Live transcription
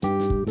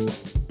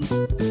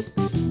Hey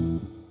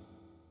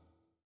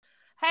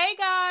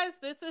guys,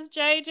 this is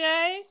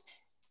JJ.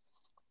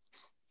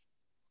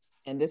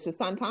 And this is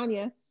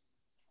Santanya.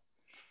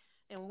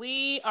 And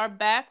we are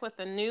back with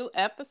a new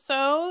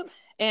episode.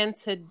 And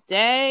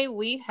today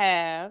we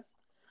have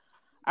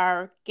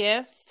our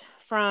guest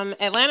from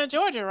Atlanta,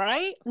 Georgia,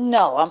 right?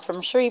 No, I'm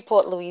from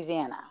Shreveport,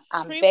 Louisiana.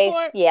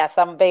 Shreveport? Yes,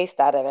 I'm based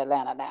out of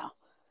Atlanta now.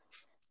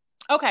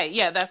 Okay,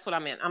 yeah, that's what I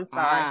meant. I'm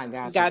sorry.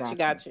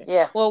 Gotcha.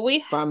 Yeah. Well,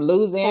 from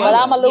Louisiana. But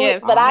I'm a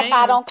Yes, but I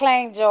ma'am. don't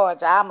claim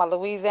Georgia. I'm a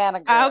Louisiana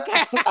girl.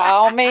 Okay. I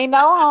don't mean no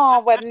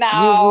harm, but You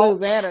no.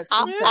 Louisiana.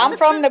 I'm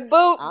from the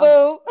boot,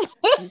 boo.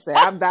 You say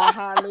I'm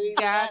diehard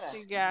Louisiana.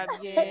 Gotcha.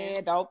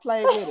 Yeah, don't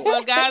play with it.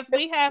 Well, guys,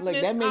 we have Look,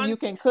 Miss that means you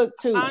can cook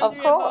too. Of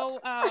Andrea course.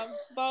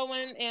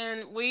 Bowen,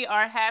 and we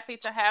are happy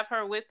to have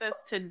her with us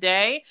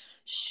today.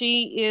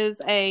 She is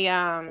a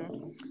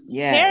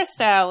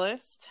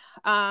hairstylist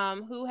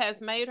who has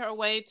made her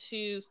way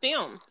to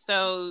film.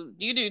 So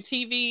you do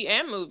TV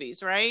and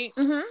movies, right?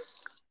 Mm-hmm.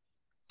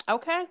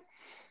 Okay.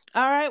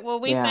 All right. Well,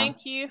 we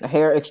thank you. The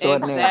hair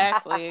extraordinaire.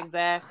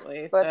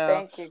 Exactly. But so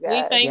thank you, guys.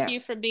 we thank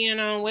you for being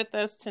on with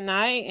us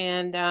tonight.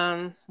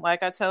 And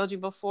like I told you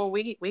before,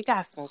 we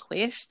got some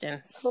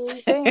questions.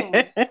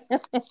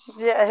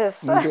 Yes.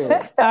 You did.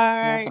 All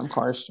right.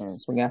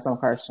 We got some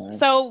questions.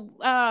 So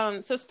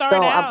to start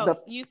out,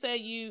 you said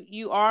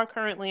you are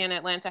currently in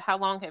Atlanta. How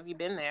long have you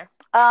been there?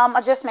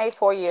 I just made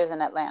 4 years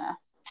in Atlanta.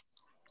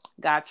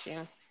 Got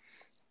you.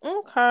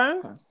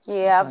 Okay.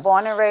 Yeah,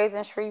 born and raised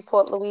in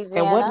Shreveport,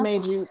 Louisiana. And what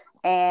made you?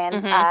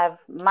 And I've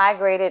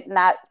migrated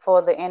not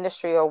for the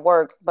industry or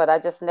work, but I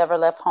just never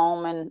left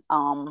home. And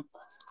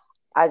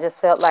I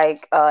just felt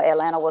like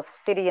Atlanta was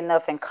city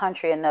enough and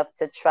country enough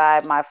to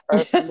try my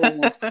first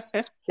move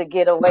to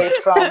get away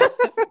from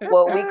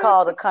what we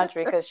call the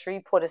country, because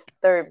Shreveport is the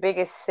third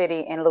biggest city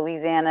in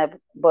Louisiana,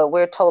 but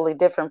we're totally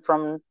different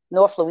from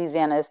North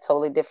Louisiana is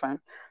totally different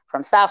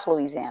from South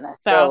Louisiana.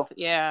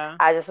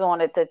 I just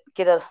wanted to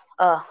get a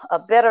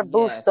better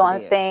boost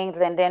on things.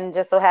 And then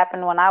just so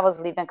happened when I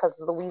was leaving, because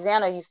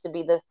Louisiana used to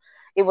be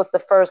it was the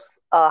first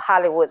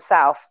Hollywood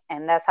South,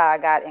 and that's how I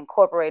got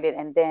incorporated.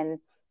 And then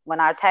when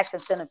our tax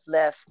incentive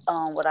left,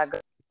 what our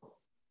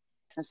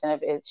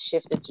incentive, it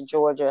shifted to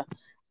Georgia,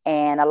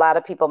 and a lot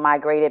of people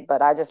migrated,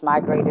 but I just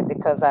migrated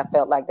because I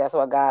felt like that's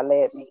where God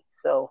led me.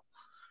 So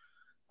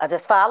I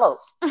just followed.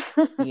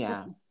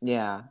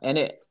 Yeah. And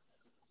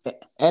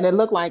it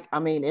looks like,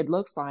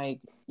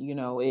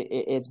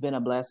 it's been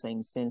a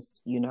blessing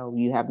since,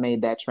 you have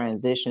made that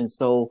transition.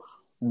 So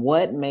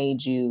what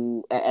made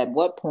you, at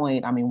what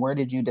point, where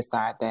did you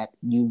decide that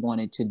you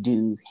wanted to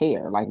do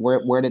hair? Like,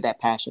 where did that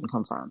passion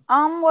come from?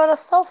 Well,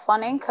 it's so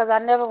funny because I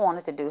never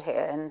wanted to do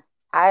hair, and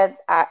I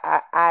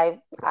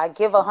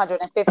give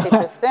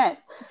 150%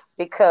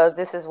 because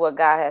this is what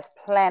God has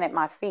planted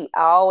my feet.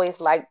 I always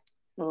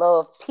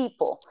love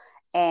people.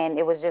 And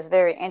it was just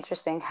very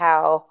interesting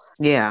how,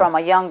 from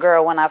a young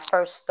girl, when I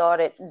first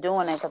started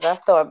doing it,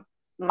 because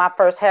my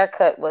first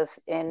haircut was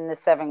in the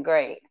 7th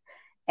grade.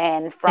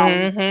 And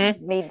from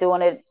me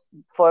doing it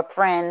for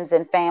friends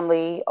and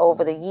family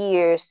over the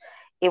years,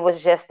 it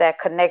was just that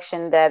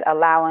connection that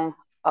allowing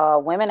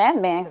women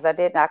and men, because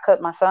I cut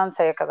my son's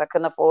hair because I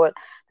couldn't afford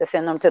to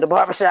send them to the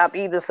barbershop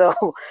either. So,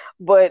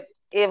 but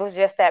it was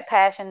just that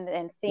passion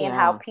and seeing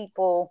how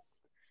people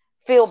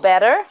feel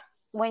better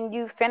when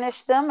you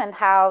finish them, and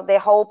how their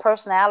whole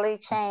personality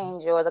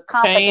change, or the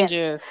confidence,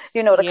 the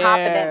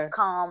confidence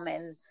come,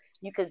 and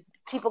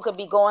people could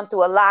be going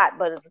through a lot,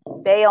 but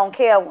they don't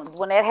care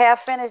when that hair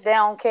finished. They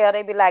don't care.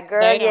 They be like,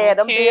 "Girl,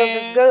 them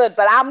bills is good,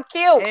 but I'm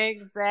cute.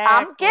 Exactly.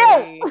 I'm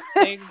cute."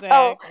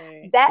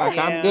 Exactly.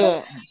 So I'm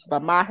good,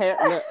 but my hair.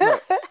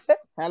 Look.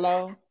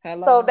 Hello.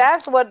 So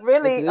that's what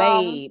really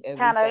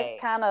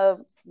kind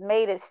of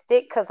made it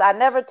stick, because I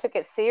never took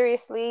it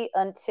seriously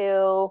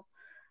until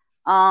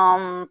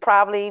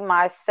probably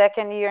my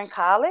 2nd year in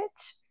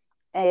college,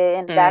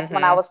 and that's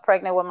when I was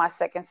pregnant with my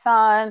 2nd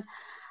son.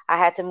 I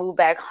had to move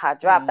back. I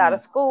dropped out of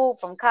school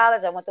from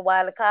college. I went to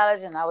Wiley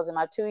College, and I was in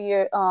my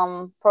 2-year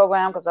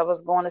program because I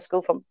was going to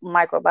school for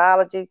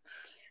microbiology.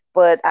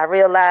 But I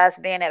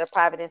realized, being at a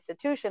private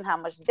institution, how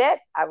much debt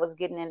I was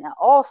getting in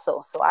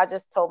also. So I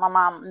just told my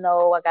mom,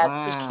 "No, I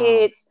got 2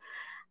 kids.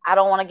 I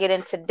don't want to get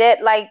into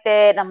debt like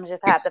that. I'm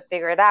just have to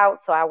figure it out."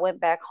 So I went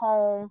back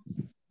home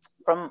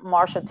from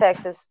Marshall,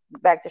 Texas,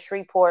 back to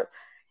Shreveport,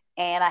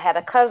 and I had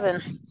a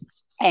cousin,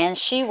 and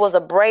she was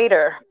a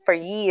braider for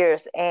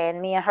years,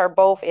 and me and her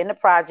both in the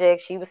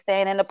project. She was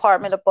staying in an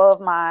apartment above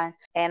mine,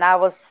 and I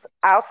was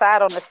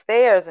outside on the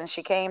stairs, and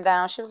she came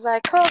down. She was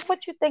like, "Cuz,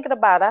 what you thinking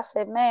about?" I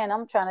said, "Man,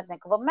 I'm trying to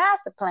think of a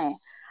master plan."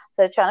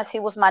 So trying to see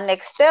what's my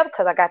next step,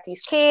 because I got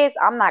these kids.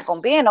 I'm not going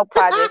to be in no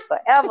project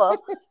forever.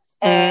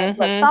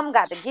 But some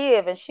got to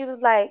give. And she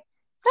was like,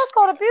 "Let's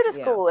go to beauty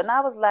school." And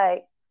I was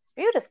like,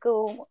 "Beauty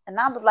school?" And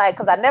I was like,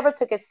 because I never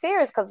took it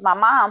serious, because my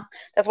mom,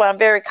 that's why I'm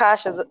very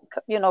cautious,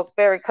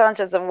 very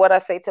conscious of what I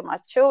say to my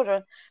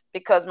children,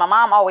 because my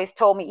mom always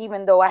told me,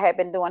 even though I had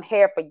been doing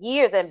hair for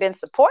years and been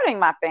supporting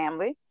my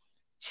family,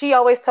 she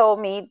always told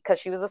me, because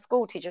she was a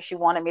school teacher, she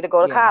wanted me to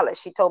go to college.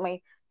 She told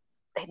me,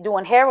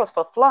 doing hair was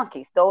for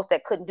flunkies, those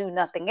that couldn't do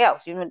nothing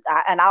else. And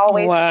I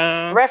always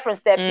reference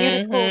that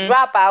beauty school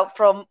dropout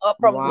from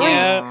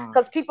Greece,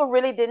 because people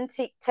really didn't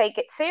take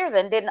it serious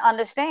and didn't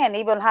understand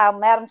even how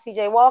Madam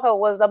C.J. Walker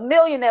was a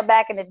millionaire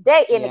back in the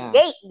day in the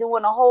gate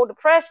during the whole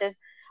depression,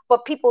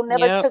 but people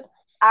never took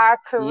our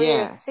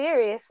career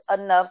serious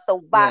enough.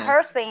 So by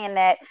her saying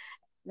that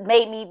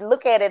made me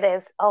look at it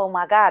as, oh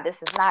my God,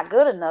 this is not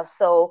good enough.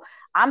 So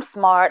I'm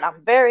smart,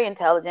 I'm very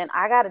intelligent,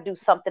 I got to do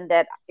something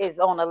that is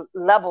on a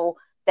level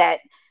that,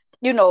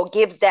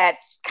 gives that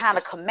kind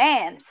of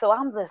command. So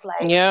I'm just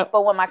like,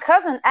 but when my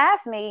cousin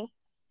asked me,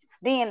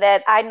 being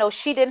that I know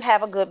she didn't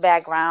have a good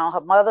background,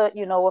 her mother,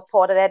 was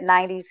part of that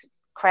 90s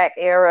crack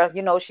era,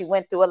 she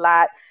went through a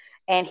lot.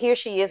 And here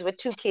she is with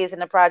 2 kids in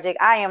the project.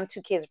 I am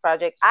 2 kids in the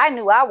project. I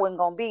knew I wasn't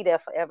going to be there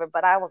forever,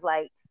 but I was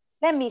like,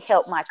 let me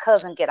help my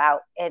cousin get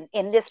out. And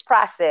in this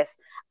process,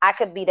 I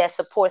could be that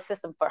support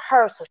system for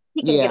her so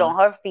she can get on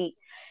her feet.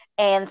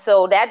 And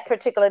so that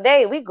particular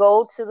day, we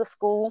go to the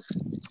school.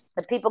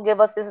 The people give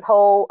us this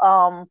whole,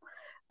 tour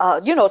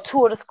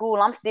of the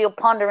school. I'm still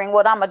pondering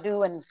what I'm going to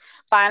do. And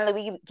finally,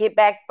 we get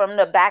back from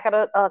the back of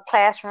the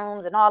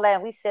classrooms and all that.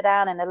 And we sit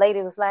down and the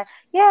lady was like,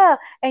 yeah,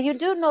 and you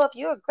do know if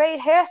you're a great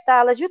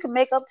hairstylist, you can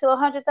make up to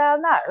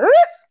 $100,000.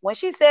 When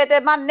she said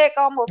that, my neck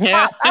almost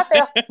popped. I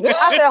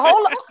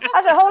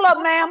said, hold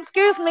up, ma'am.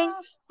 Excuse me.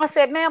 I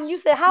said, ma'am, you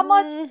said how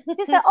much?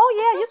 She said,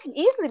 oh, yeah, you can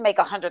easily make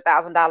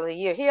 $100,000 a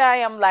year. Here I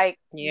am, like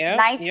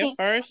 19.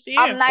 First year.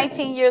 I'm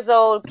 19 years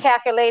old,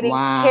 calculating,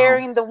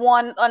 carrying the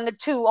 1 and the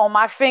 2 on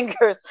my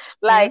fingers.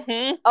 Like,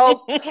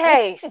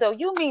 okay, so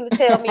you mean to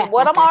tell me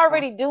what I'm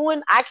already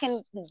doing, I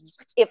can,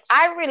 if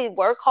I really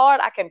work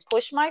hard, I can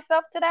push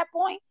myself to that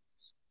point?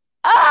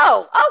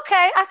 Oh,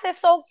 okay. I said,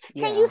 so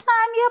can you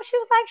sign me up? She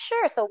was like,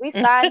 sure. So we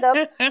signed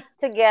up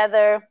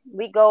together.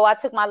 We go. I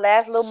took my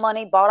last little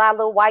money, bought our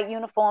little white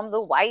uniforms, the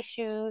white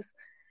shoes.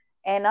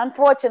 And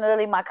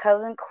unfortunately, my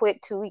cousin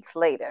quit 2 weeks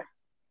later.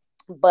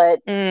 But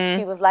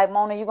she was like,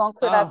 Mona, you going to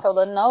quit? I told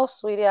her, no,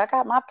 sweetie, I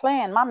got my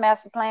plan. My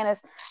master plan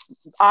has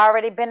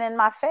already been in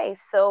my face.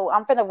 So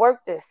I'm going to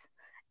work this.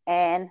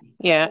 And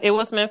it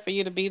was meant for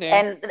you to be there.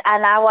 And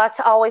I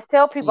always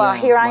tell people,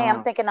 here I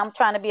am thinking I'm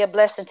trying to be a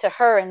blessing to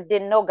her, and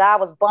didn't know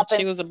God was bumping.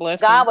 She was a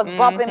blessing. God was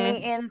bumping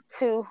me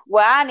into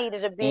where I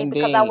needed to be. Indeed.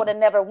 Because I would have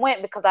never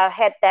went, because I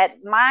had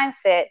that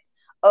mindset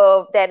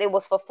of that it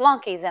was for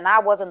flunkies, and I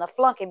wasn't a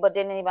flunky, but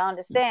didn't even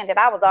understand that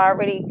I was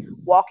already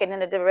walking in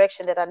the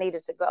direction that I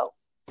needed to go.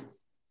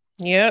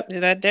 Yep,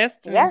 that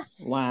destiny. Yes.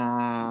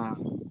 Wow.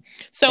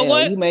 So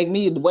what you make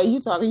me, the way you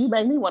talking, you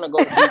make me want to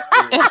go to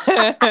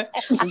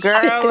B-school.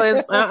 Girl,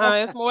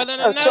 it's more than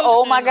a notion.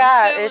 Oh my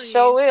God, it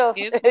sure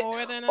is. It's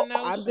more than a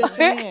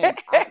notion.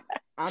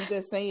 I'm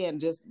just saying,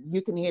 just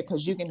you can hear,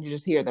 because you can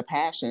just hear the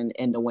passion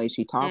in the way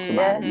she talks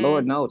about it.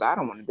 Lord knows I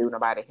don't want to do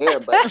nobody hair,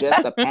 but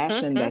just the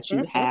passion that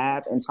you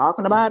have in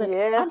talking about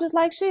it. I'm just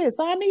like, shit,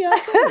 sign me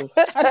up too.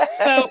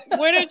 So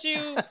where did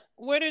you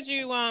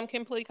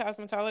complete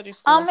cosmetology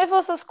school? It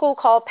was a school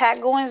called Pat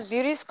Goins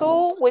Beauty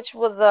School, which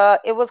was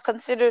it was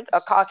considered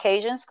a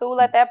Caucasian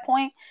school at that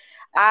point.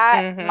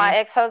 My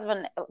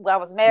ex-husband, I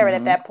was married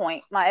at that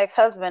point. My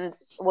ex-husband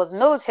was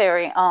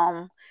military,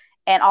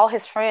 and all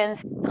his friends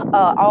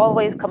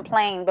always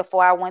complained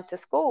before I went to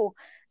school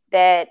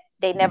that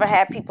they never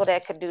had people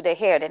that could do their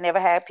hair. They never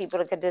had people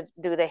that could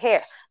do their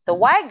hair. The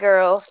white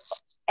girls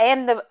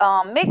and the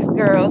mixed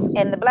girls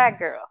and the black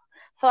girls.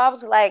 So I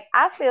was like,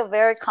 I feel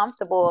very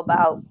comfortable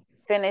about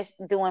finished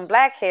doing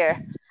black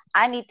hair.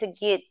 I need to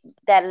get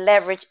that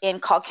leverage in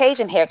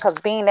Caucasian hair, because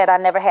being that I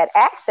never had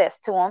access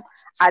to them,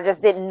 I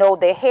just didn't know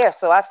their hair.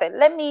 So I said,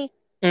 let me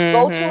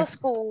go to a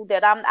school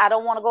that I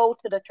don't want to go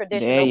to the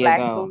traditional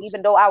black school,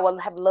 even though I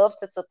would have loved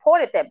to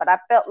support it there. But I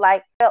felt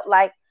like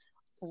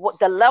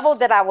the level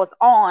that I was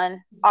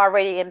on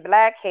already in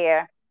black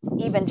hair,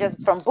 even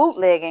just from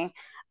bootlegging,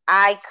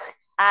 I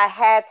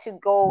had to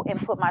go and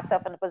put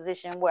myself in a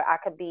position where I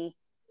could be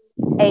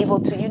able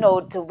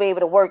to, to be able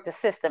to work the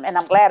system. And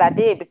I'm glad I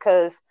did,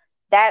 because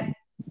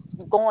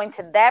going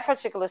to that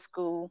particular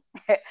school,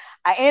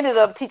 I ended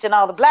up teaching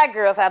all the black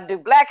girls how to do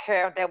black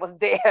hair that was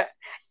there.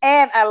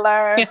 And I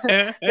learned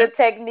the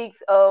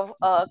techniques of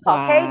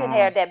Caucasian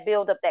hair that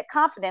build up that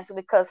confidence,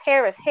 because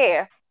hair is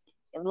hair.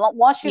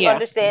 Once you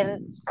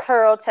understand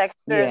curl textures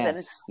and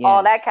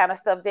all that kind of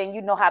stuff, then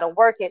you know how to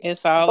work it.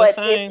 It's all the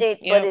same.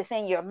 But it's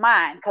in your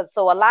mind. Because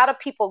so a lot of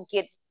people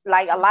get,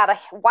 like a lot of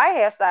white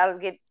hairstylists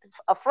get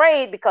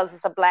afraid because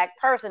it's a black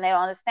person. They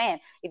don't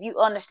understand. If you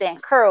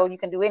understand curl, you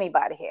can do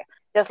anybody's hair.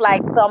 Just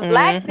like some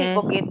black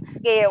people get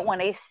scared when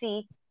they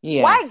see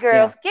white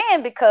girls'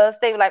 skin, because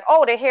they were like,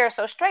 oh, their hair is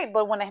so straight.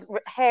 But when the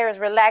hair is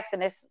relaxed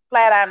and it's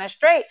flat iron and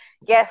straight,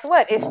 guess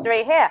what? It's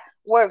straight hair.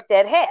 Work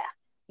that hair.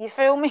 You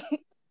feel me?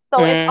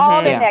 So it's all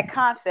in that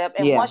concept.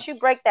 And once you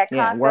break that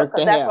concept,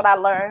 because that's what I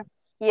learned.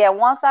 Yeah,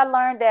 once I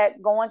learned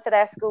that going to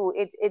that school,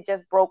 it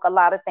just broke a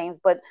lot of things.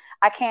 But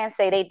I can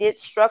say they did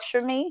structure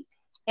me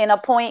in a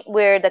point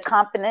where the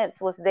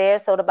confidence was there.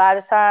 So by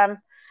the time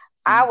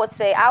I would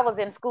say I was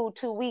in school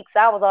 2 weeks,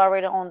 I was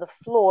already on the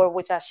floor,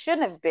 which I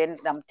shouldn't have been.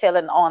 I'm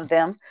telling on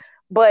them.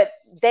 but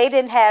they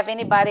didn't have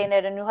anybody in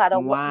there that knew how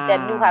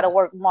to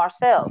work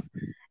Marcel's.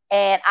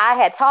 And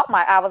I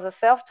was a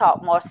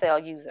self-taught Marcel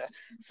user.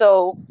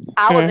 So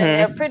I was in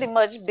there pretty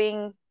much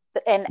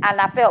and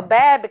I felt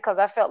bad because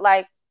I felt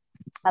like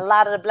a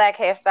lot of the black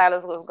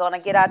hairstylists was going to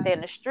get out there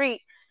in the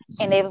street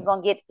and they was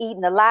going to get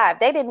eaten alive.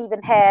 They didn't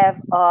even have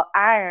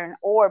iron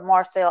or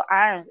Marcel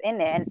irons in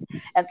there. And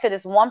until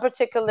this one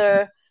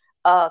particular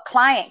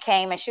client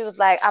came and she was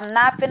like, I'm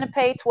not finna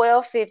pay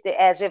 $12.50,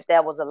 as if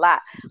that was a lot.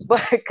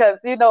 But because,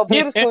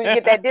 beauty school, you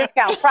get that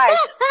discount price.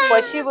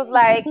 But she was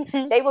like,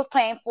 they was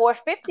paying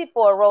 $4.50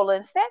 for a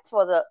Rolling Cents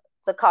for the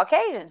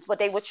Caucasians, but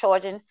they were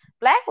charging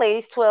black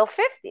ladies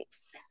 $12.50.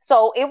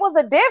 So it was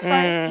a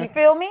difference, you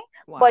feel me?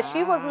 Wow. But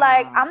she was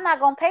like, I'm not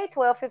going to pay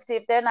 $12.50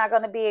 if they're not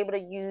going to be able to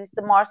use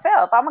the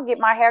Marcel. If I'm going to get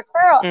my hair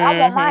curled, I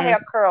want my hair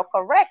curled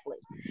correctly.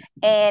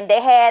 And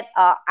they had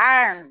a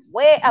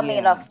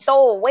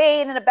stove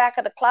way in the back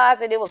of the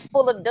closet. It was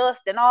full of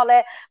dust and all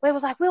that. But it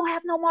was like, we don't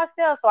have no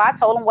Marcel. So I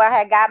told them where I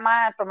had got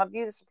mine from a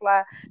beauty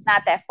supply,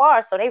 not that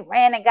far. So they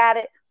ran and got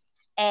it.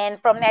 And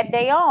from that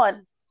day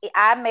on,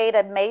 I made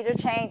a major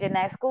change in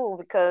that school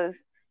because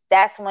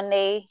that's when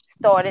they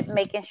started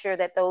making sure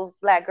that those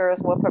black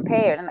girls were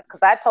prepared. And because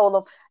I told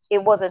them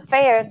it wasn't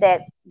fair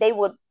that they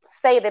would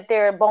say that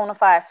they're a bona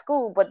fide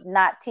school, but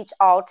not teach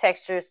all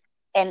textures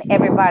and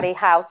everybody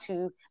how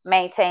to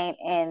maintain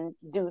and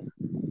do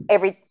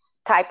every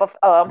type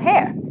of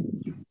hair.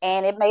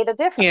 And it made a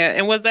difference. Yeah.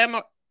 And was that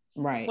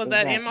right? Was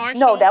that in Marshall?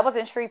 No, that was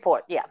in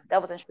Shreveport. Yeah,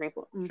 that was in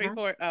Shreveport. Mm-hmm.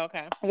 Shreveport. Oh,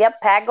 okay.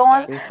 Yep, Pat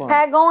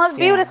Goins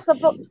beauty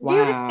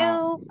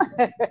school.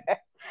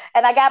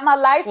 And I got my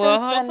license.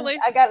 Well, hopefully,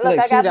 I got my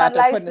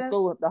license.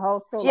 The whole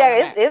school.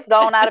 Yeah, it's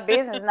gone out of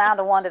business now.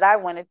 The one that I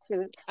went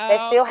to, they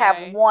still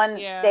have one.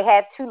 Yeah. They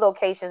had two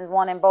locations.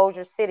 One in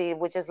Bossier City,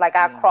 which is like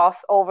our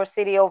crossover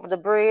city over the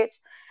bridge.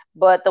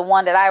 But the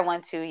one that I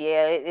went to,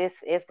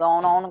 it's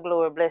going on the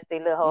glory. Bless their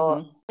little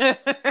heart.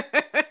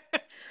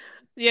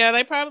 Yeah,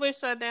 they probably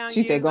shut down.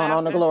 She said, "Going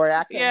on the glory."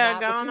 I can't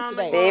going on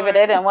today. The glory. Baby,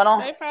 they didn't went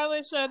on. They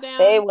probably shut down.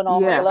 They went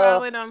on. They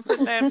probably done put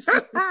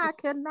that. I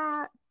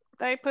cannot.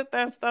 They put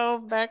that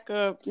stove back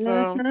up.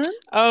 So,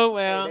 oh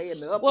well. Hey, they in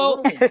the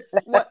upper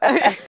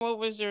room. What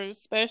was your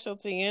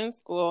specialty in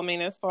school? I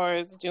mean, as far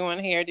as doing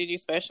hair, did you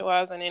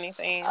specialize in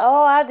anything?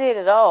 Oh, I did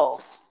it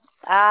all.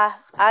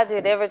 I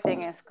did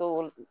everything in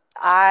school.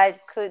 I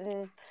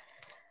couldn't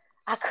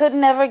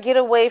never get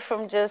away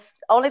from just.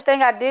 Only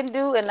thing I didn't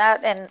do, and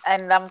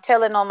I'm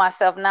telling on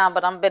myself now,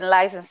 but I've been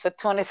licensed for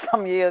 20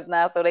 some years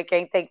now, so they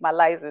can't take my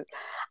license.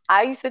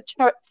 I used to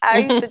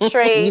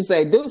trade. You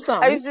say do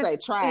something. You say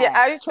try. Yeah,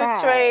 I used to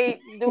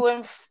trade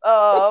doing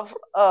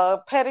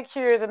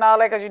pedicures and all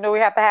that because we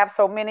have to have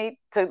so many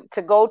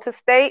to go to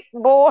state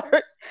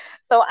board.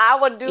 So I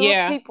would do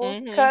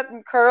people's cut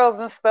and curls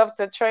and stuff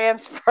to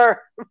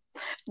transfer,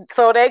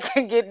 so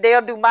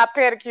they'll do my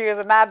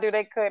pedicures and I'll do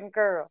their cut and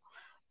curl.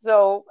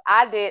 So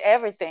I did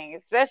everything,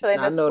 especially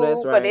in the school.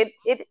 That's right.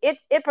 But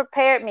it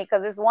prepared me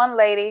because this one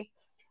lady,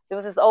 it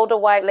was this older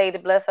white lady,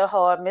 bless her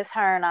heart, Miss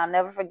Hearn. I'll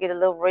never forget, a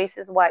little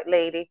racist white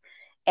lady.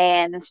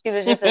 And she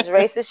was just as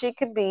racist as she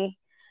could be.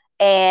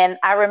 And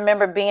I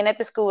remember being at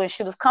the school and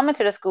she was coming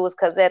to the schools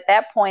because at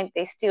that point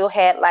they still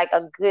had like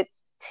a good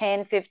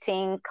 10,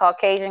 15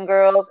 Caucasian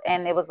girls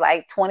and it was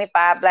like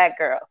 25 black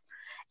girls.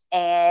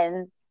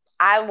 And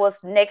I was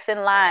next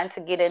in line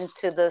to get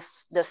into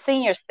the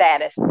senior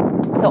status.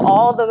 So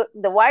all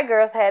the white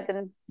girls had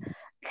been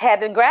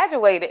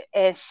graduated,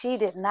 and she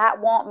did not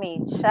want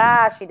me.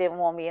 Child, she didn't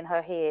want me in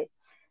her head.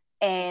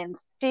 And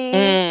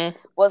she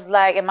was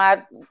like, and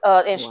my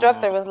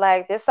instructor was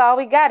like, "This all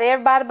we got.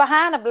 Everybody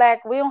behind the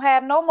black. We don't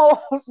have no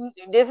more.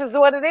 This is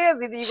what it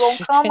is. Either you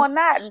gonna come or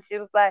not." And she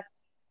was like,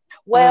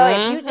 "Well,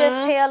 if you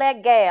just tell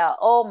that gal,"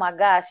 oh my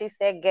gosh, she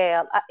said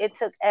gal. It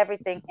took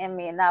everything in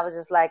me, and I was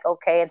just like,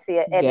 okay. And see,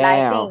 at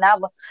 19, I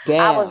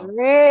was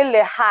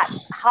really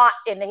hot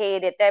in the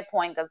head at that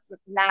point because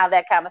now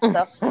that kind of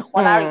stuff.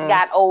 When I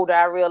got older,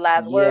 I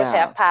realized words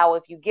have power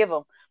if you give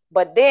them.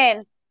 But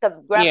then, because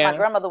my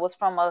grandmother was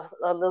from a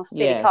little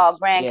city called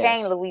Grand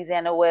Canyon,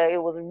 Louisiana, where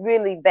it was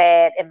really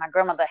bad, and my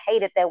grandmother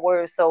hated that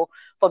word. So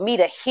for me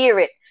to hear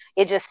it,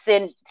 it just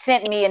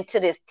sent me into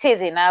this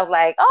tizzy, and I was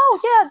like, "Oh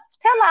yeah,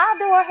 tell her I'll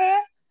do her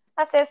hair."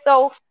 I said,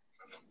 so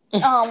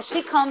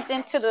she comes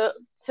into the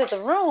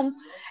room,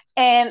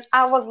 and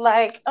I was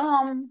like,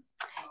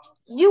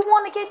 you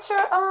want to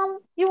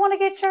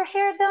get your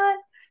hair done?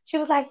 She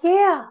was like,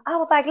 yeah. I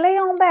was like, lay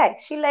on back.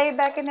 She laid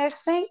back in that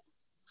sink,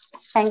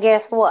 and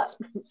guess what?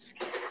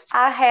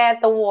 I had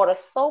the water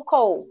so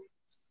cold.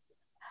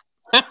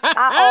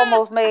 I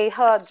almost made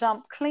her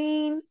jump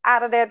clean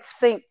out of that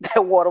sink.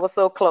 That water was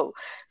so close.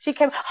 She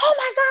came, oh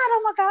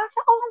my God. I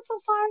said, oh, I'm so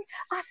sorry.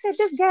 I said,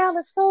 this gal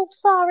is so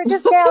sorry.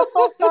 This gal's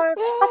so sorry.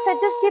 I said,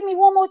 just give me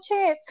one more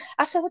chance.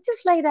 I said, well,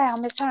 just lay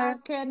down, Miss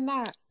Hearn.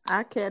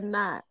 I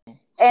cannot.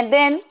 And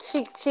then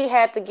she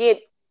had to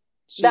get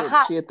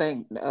she'll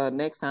think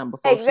next time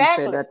before she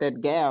said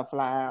that gal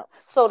fly out.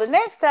 So the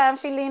next time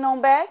she leaned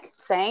on back,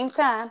 same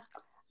time,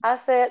 I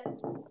said,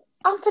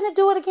 I'm finna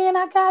do it again.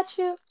 I got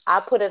you. I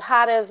put it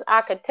hot as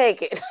I could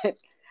take it.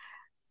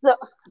 So,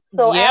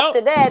 so Yep.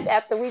 after that,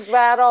 after we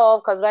dried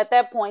off, because at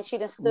that point she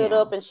done stood Yeah.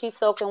 up and she's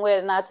soaking wet,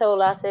 and I told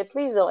her, I said,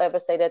 please don't ever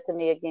say that to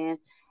me again.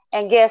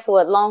 And guess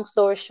what? Long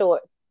story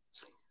short,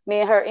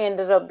 me and her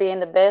ended up being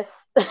the best,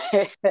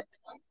 the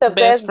Best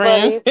best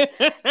friends. buddies.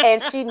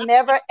 And she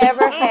never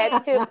ever had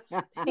tipped.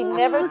 She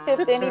never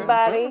tipped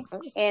anybody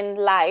in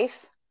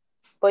life,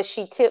 but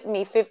she tipped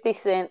me 50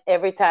 cents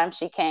every time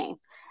she came.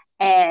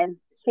 And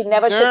she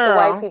never tipped the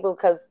white Girl. people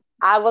because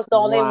I was the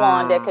only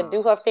one that could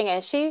do Wow. her finger.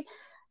 And she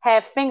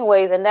had finger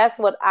waves, and that's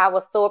what I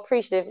was so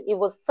appreciative. It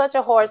was such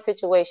a hard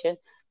situation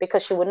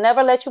because she would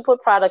never let you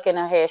put product in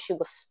her hair. She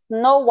was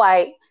snow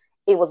white.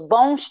 It was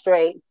bone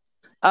straight.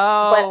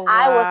 But Oh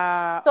I was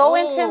wow. so Oh.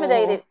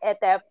 intimidated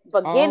at that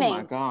Oh my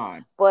beginning.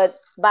 God.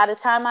 But by the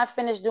time I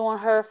finished doing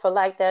her for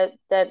like that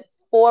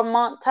 4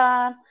 month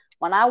time,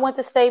 when I went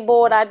to state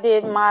board, I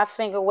did my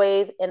finger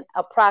waves in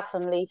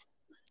approximately.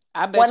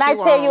 I When bet I you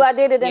tell you wrong. I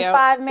did it in Yep.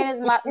 5 minutes,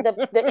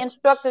 the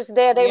instructors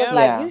there, they was Yep.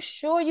 like, "You Yeah.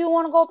 sure you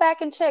want to go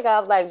back and check?" I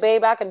was like,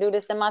 "Babe, I can do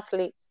this in my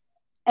sleep."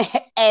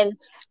 And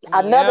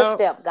another Yep.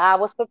 step, God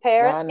was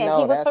prepared, I and He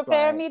know was that's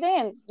preparing right.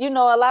 me then.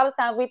 A lot of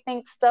times we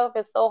think stuff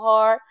is so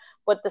hard,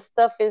 but the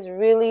stuff is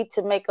really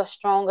to make us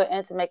stronger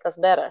and to make us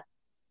better.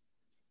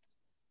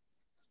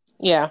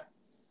 Yeah.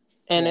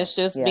 And it's Yes.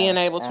 just being Yes.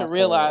 able to Absolutely.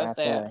 realize that.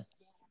 Absolutely.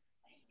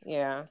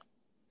 Yeah.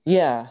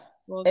 Yeah.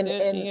 Well, And good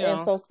and and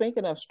deal. so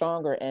speaking of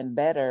stronger and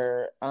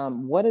better,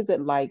 what is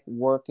it like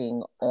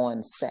working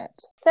on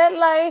set? Set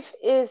life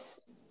is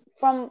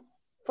from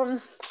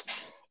from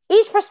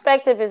each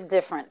perspective is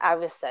different, I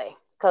would say.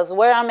 Because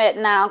where I'm at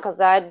now, because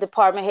I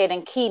department head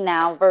and key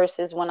now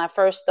versus when I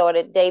first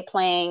started day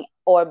playing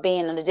or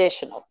being an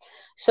additional.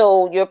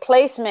 So your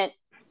placement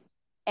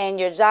and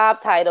your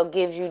job title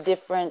gives you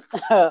different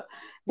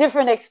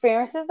different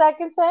experiences, I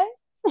can say.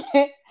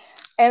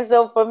 And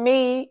so for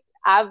me,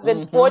 I've been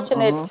Mm-hmm.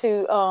 fortunate Mm-hmm.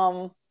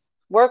 to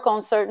work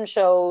on certain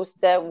shows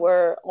that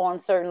were on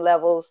certain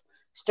levels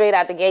straight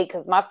out the gate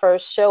because my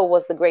first show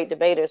was The Great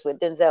Debaters with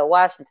Denzel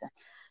Washington.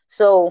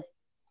 So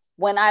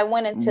when I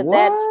went into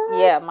that,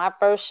 yeah, What? my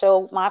first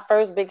show, my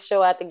first big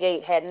show out the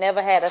gate, had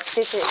never had a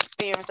stitcher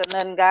experience or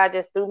nothing. God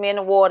just threw me in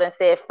the water and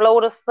said,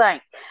 "Float or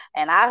sink,"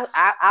 and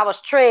I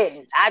was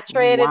treading. I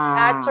treaded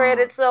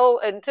Wow. so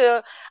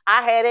until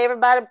I had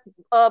everybody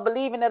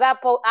believing that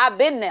I've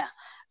been there.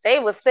 They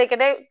was thinking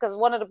because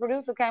one of the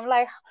producers came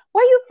like,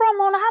 "Where you from,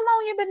 Mona? How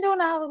long you been doing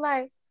that?" I was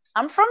like,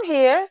 "I'm from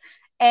here,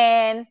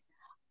 and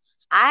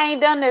I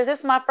ain't done this. This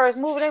is my first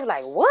movie." They were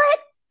like, "What?"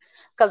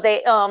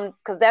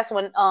 Because that's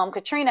when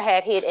Katrina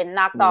had hit and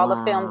knocked all the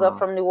films up Wow.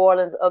 from New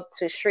Orleans up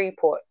to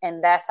Shreveport,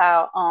 and that's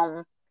how.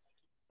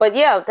 But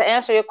yeah, to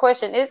answer your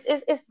question,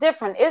 it's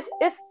different.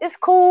 It's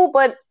cool,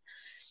 but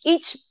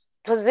each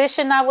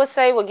position I would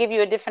say will give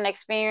you a different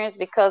experience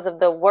because of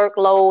the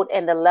workload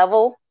and the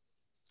level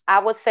I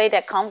would say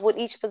that comes with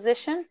each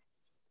position.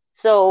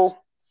 So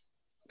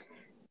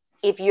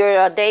if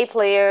you're a day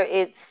player,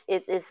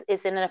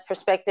 it's in a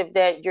perspective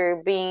that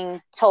you're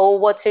being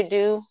told what to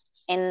do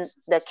in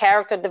the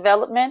character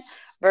development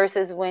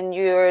versus when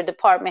you're a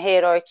department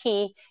head or a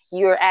key,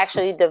 you're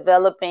actually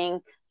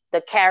developing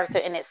the character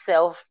in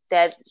itself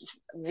that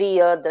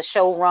via the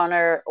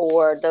showrunner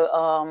or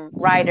the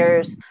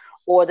writers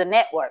or the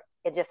network.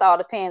 It just all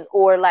depends.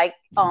 Or like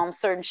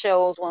certain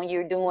shows when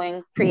you're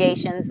doing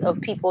creations of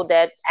people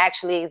that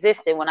actually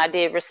existed. When I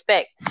did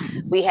Respect,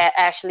 we had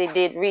actually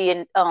did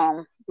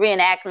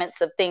reenactments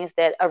of things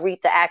that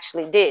Aretha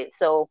actually did.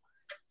 So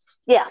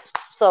yeah,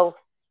 so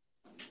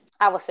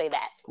I would say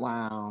that.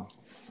 Wow.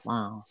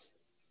 Wow.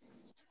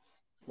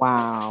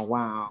 Wow.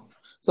 Wow.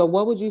 So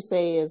what would you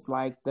say is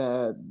like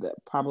the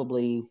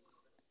probably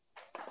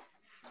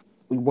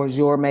was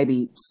your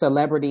maybe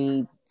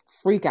celebrity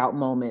freak out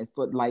moment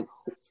for like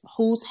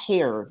whose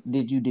hair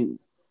did you do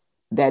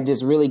that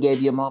just really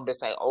gave you a moment to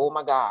say, "Oh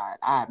my God,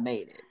 I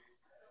made it."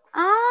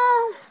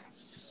 Um,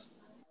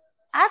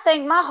 I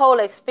think my whole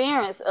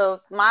experience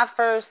of my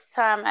first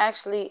time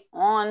actually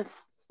on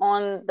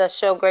the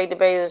show Great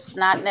Debaters,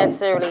 not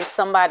necessarily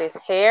somebody's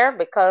hair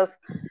because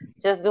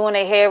just doing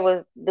their hair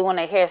was doing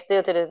their hair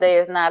still to this day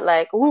is not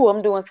like, ooh,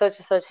 I'm doing such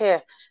and such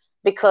hair.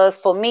 Because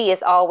for me,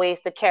 it's always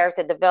the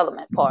character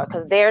development part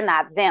because they're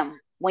not them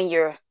when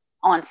you're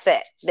on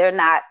set. They're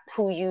not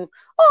who you,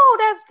 oh,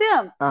 that's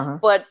them. Uh-huh.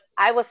 But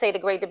I would say the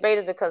Great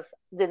Debaters because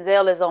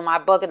Denzel is on my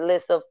bucket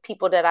list of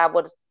people that I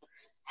would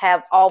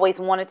have always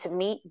wanted to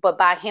meet. But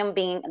by him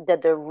being the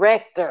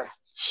director,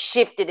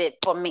 shifted it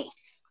for me.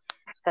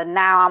 So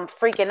now I'm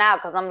freaking out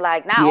because I'm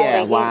like,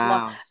 Yeah,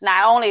 wow.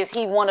 not only is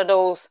he one of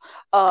those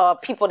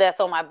people that's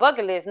on my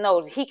bucket list,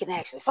 no, he can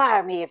actually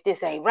fire me if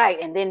this ain't right,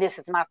 and then this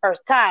is my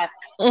first time.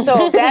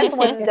 So that's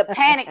when the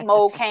panic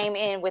mode came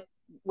in with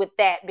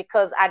that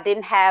because I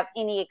didn't have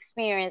any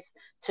experience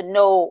to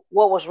know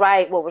what was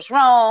right, what was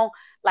wrong.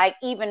 Like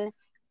even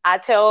I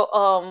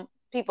tell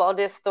people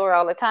this story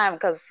all the time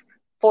because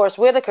Forrest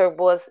Whitaker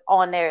was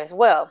on there as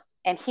well,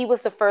 and he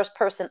was the first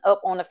person up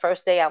on the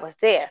first day I was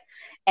there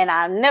And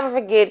I'll never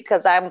forget,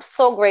 because I'm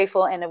so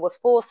grateful, and it was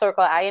full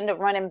circle. I ended up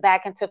running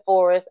back into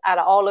Forest out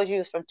of all those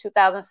years from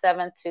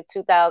 2007 to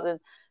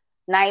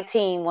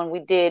 2019 when we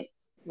did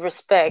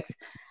Respect.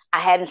 I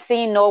hadn't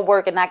seen no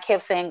work, and I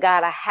kept saying,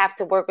 God, I have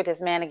to work with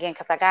this man again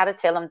because I got to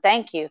tell him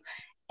thank you.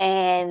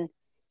 And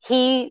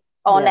he,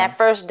 on that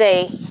first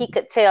day, he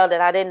could tell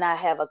that I did not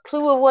have a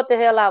clue of what the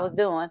hell I was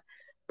doing.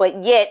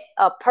 But yet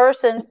a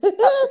person,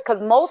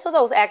 because most of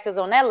those actors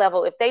on that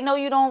level, if they know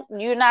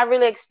you're not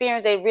really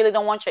experienced, they really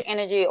don't want your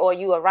energy or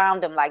you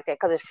around them like that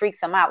because it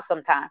freaks them out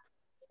sometimes.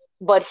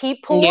 But he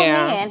pulled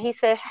me in. He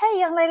said, hey,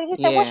 young lady. He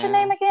said, what's your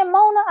name again,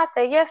 Mona? I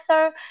said, yes,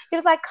 sir. He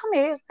was like, come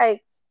here. He was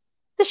like,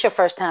 this your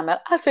first time out?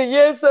 I said,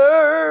 yes,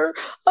 sir.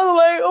 I was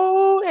like,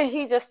 oh. And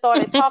he just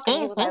started talking.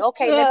 He was like,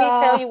 okay, let me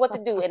tell you what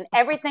to do. And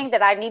everything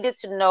that I needed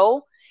to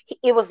know,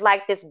 it was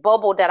like this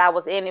bubble that I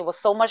was in. It was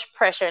so much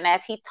pressure. And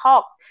as he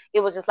talked, it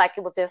was just like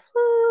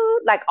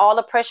all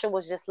the pressure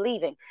was just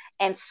leaving.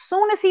 And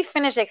soon as he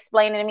finished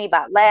explaining to me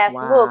about last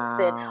looks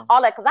and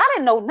all that, because I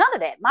didn't know none of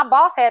that. My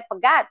boss had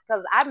forgot,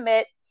 because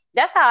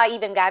that's how I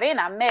even got in.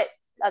 I met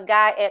a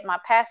guy at my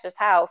pastor's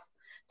house,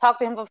 talked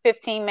to him for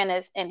 15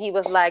 minutes, and he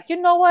was like, you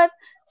know what?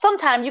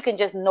 Sometimes you can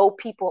just know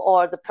people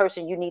or the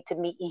person you need to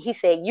meet. And he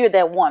said, you're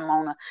that one,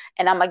 Mona,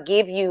 and I'm going to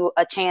give you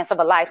a chance of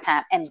a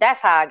lifetime. And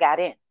that's how I got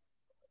in.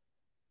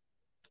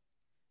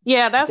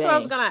 Yeah, that's what I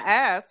was going to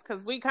ask,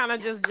 because we kind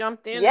of just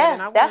jumped in.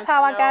 Yeah, that's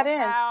how I got in.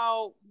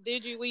 How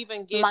did you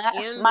even get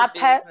in the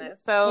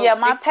business? So yeah,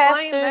 my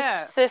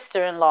pastor's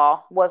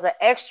sister-in-law was an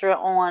extra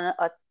on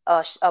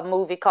a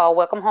movie called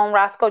Welcome Home,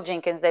 Roscoe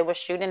Jenkins. They were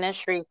shooting in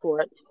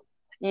Shreveport.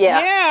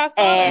 Yeah,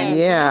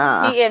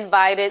 and he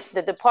invited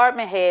the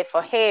department head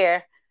for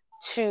hair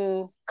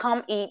to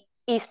come eat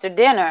Easter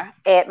dinner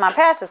at my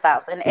pastor's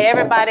house, and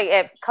everybody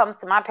comes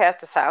to my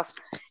pastor's house,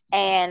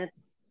 and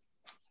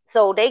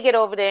so they get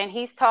over there, and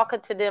he's talking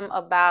to them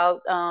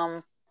about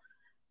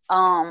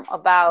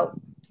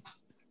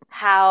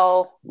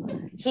how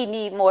he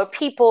need more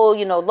people,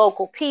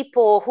 local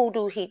people. Who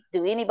do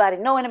anybody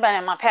know anybody?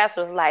 And my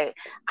pastor was like,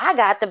 I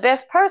got the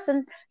best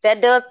person that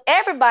does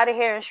everybody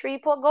here in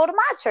Shreveport go to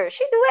my church.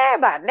 She do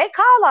everybody. They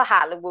call her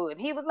Hollywood.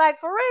 And he was like,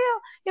 for real?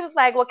 He was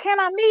like, well, can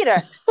I meet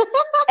her?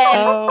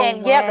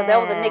 And yeah, because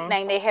that was a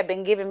nickname they had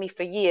been giving me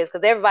for years,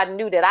 because everybody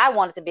knew that I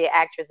wanted to be an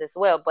actress as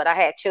well, but I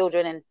had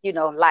children, and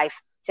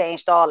life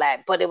changed all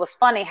that. But it was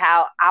funny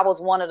how I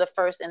was one of the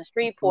first in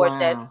Shreveport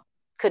that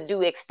could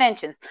do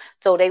extensions.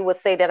 So they would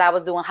say that I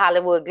was doing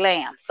Hollywood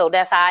glam. So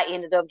that's how I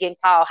ended up getting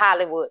called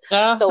Hollywood.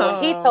 So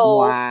when he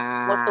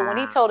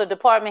told the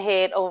department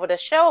head over the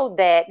show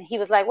that, he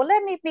was like, well,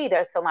 let me meet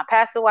her. So my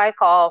pastor wife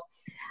called.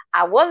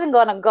 I wasn't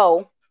going to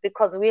go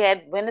because we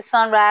had went to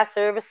sunrise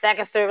service,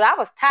 second service. I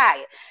was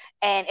tired.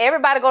 And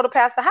everybody go to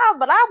pastor's house,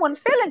 but I wasn't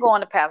feeling going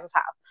to pastor's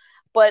house.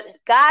 But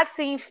God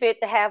seemed fit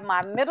to have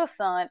my middle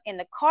son in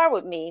the car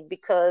with me,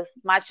 because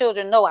my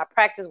children know I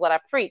practice what I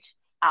preach.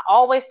 I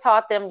always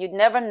taught them, you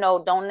never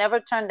know, don't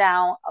never turn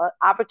down an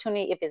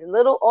opportunity if it's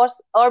little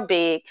or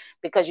big,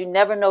 because you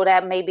never know,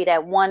 that may be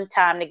that one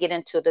time to get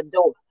into the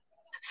door.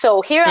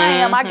 So here I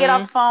am. I get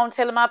off the phone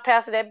telling my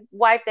pastor, that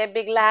wife, that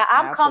big lie,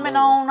 I'm coming.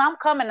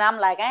 I'm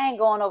like, I ain't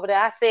going over there.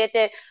 I said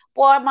that.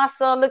 Boy, my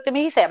son looked at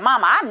me. He said,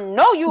 Mama, I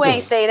know you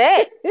ain't say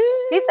that.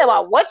 He said,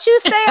 well, what you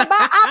say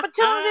about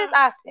opportunities?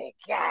 I said,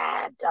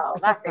 God, dog.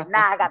 I said,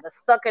 I got to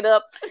suck it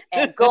up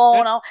and go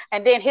on.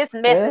 And then his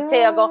message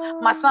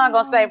my son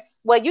going to say,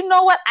 well, you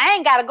know what? I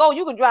ain't got to go.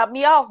 You can drop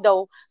me off,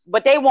 though.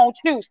 But they want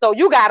you, so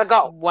you got to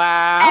go.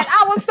 Wow. And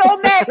I was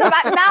so mad, because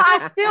now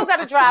I still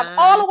got to drive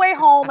all the way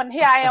home. And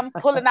here I am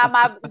pulling out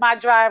my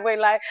driveway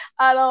like,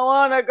 I don't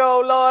want to go,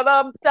 Lord.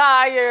 I'm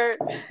tired.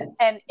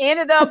 And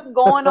ended up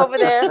going over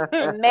there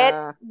and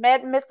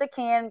met Mr.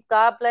 Ken.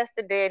 God bless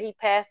the dead. He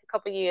passed a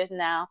couple years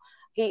now.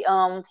 He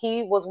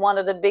was one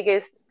of the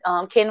biggest,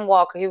 Ken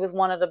Walker. He was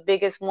one of the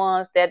biggest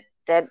ones that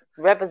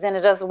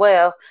represented us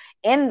well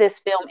in this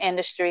film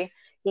industry.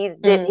 He's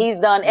done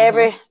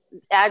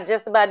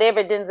just about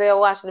every Denzel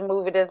Washington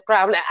movie that's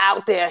probably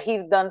out there.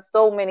 He's done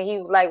so many.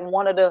 He's like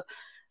one of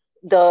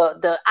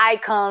the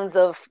icons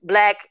of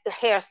Black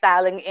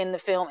hairstyling in the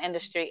film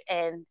industry,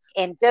 and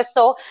just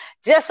so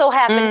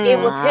happened it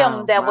was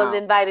him that was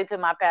invited to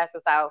my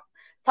pastor's house.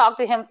 Talked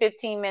to him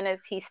 15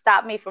 minutes. He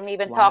stopped me from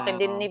even talking.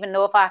 Didn't even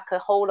know if I could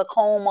hold a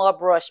comb or a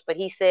brush, but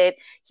he said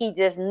he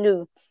just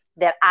knew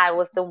that I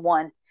was the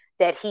one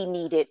that he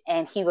needed,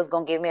 and he was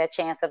going to give me a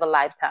chance of a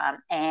lifetime.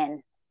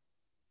 And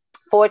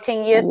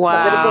 14 years.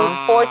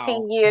 Wow. It'll be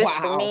 14 years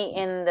for me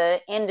in the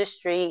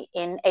industry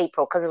in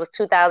April, because it was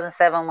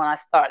 2007 when I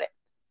started.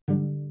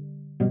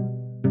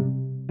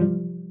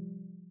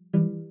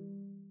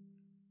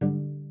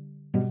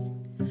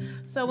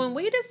 So when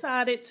we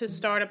decided to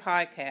start a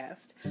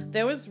podcast,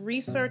 there was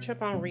research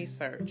upon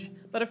research.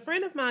 But a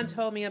friend of mine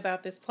told me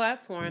about this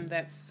platform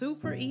that's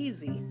super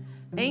easy,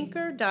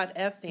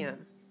 Anchor.fm.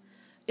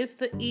 It's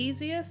the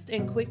easiest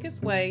and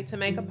quickest way to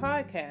make a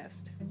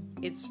podcast.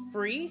 It's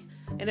free,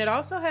 and it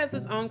also has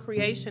its own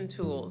creation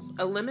tools,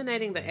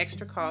 eliminating the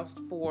extra cost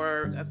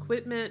for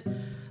equipment.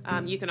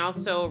 You can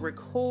also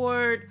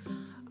record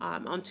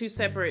on 2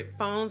 separate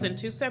phones and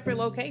 2 separate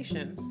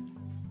locations.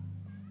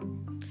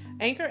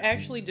 Anchor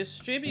actually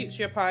distributes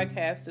your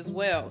podcast as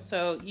well,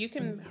 so you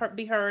can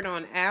be heard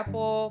on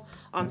Apple,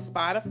 on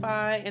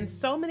Spotify, and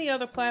so many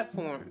other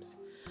platforms.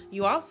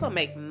 You also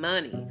make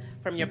money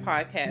from your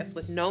podcast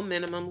with no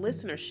minimum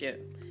listenership.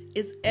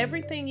 It's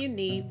everything you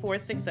need for a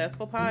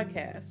successful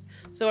podcast.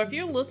 So if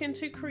you're looking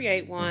to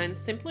create one,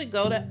 simply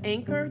go to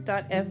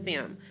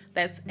anchor.fm.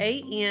 That's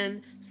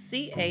ANCHOR.FM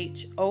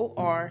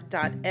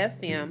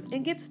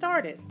and get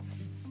started.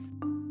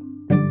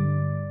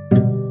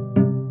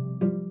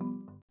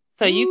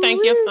 So you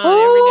thank your son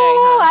every day,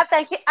 huh?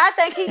 I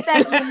think he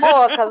thanks me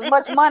more because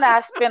much money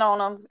I spent on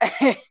him.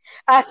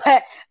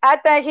 I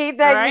think he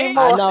thanks me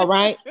more. I know,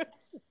 right?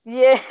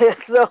 Yeah.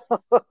 So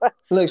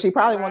look, she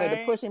probably wanted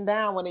to push him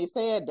down when he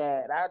said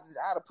that. I'd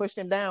have pushed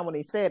him down when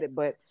he said it,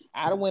 but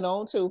I'd have went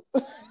on too.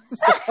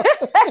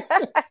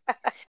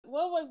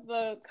 What was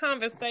the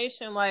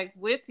conversation like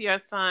with your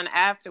son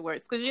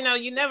afterwards? Because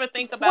you never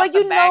think about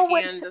the back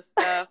end of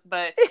stuff,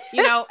 but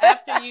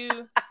after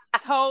you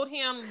told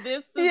him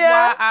this is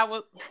why I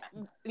was,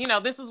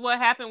 this is what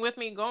happened with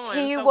me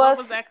going. What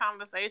was that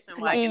conversation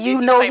like? He did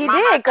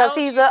because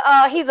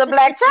he's a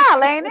black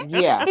child, ain't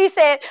he? Yeah. He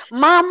said,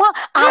 "Mama,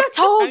 I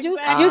told you.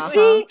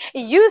 Exactly.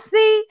 You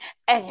see,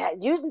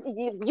 and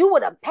you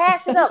would have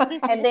passed it up."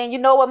 And then you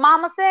know what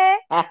Mama said?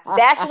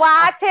 That's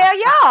why I tell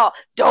y'all,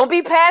 don't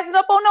be passing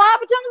up on no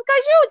opportunities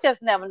because you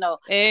just never know.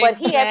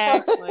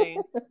 Exactly.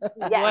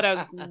 But what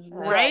a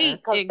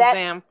great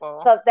example.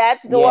 Because that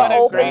door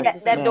opened.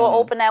 Yes, that door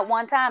opened at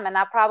one time, and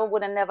I probably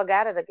would have never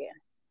got it again.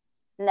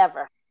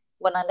 Never.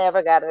 When I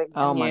never got it again.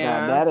 Oh my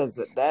God, that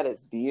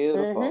is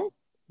beautiful. Mm-hmm.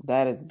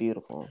 That is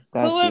beautiful.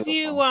 Who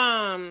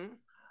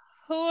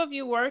have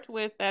you worked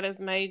with that has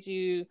made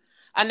you?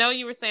 I know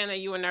you were saying that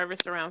you were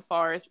nervous around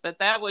Forrest, but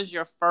that was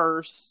your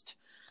first,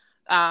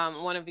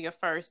 one of your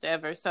first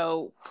ever.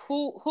 So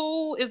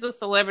who is a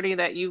celebrity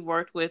that you've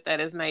worked with that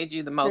has made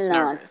you the most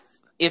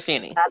nervous, if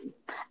any?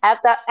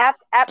 After I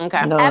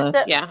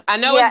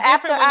know it's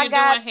different when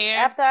you're doing hair.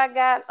 After I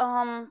got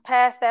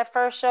past that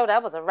first show,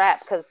 that was a wrap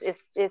because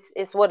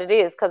it's what it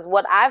is. Because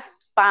what I've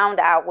found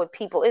out with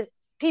people is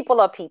people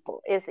are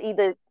people. It's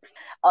either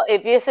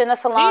if it's in a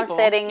salon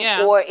setting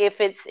or if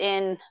it's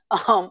in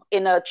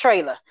a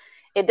trailer.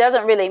 It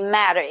doesn't really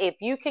matter. If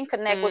you can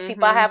connect with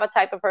people, I have a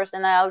type of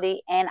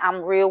personality and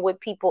I'm real with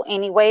people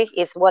anyway.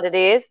 It's what it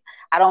is.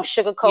 I don't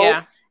sugarcoat.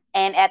 Yeah.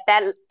 And at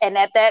that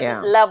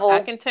level, I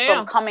can tell.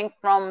 From coming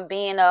from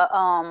being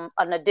an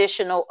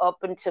additional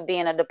up into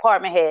being a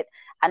department head,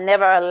 I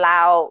never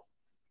allowed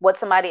what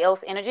somebody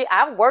else's energy.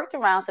 I've worked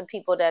around some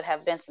people that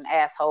have been some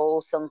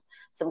assholes, some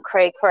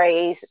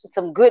cray-crays,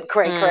 some good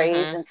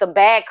cray-crays, and some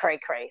bad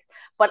cray-crays.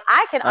 But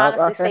I can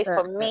honestly say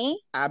for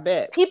me, I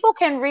bet people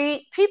can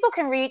read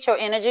your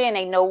energy and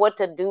they know what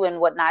to do and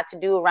what not to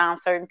do around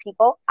certain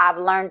people. I've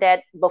learned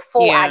that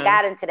before I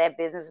got into that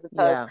business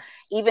because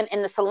even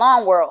in the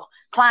salon world,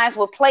 clients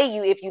will play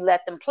you if you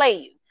let them play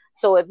you.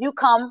 So if you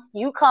come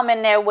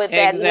in there with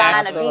that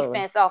line of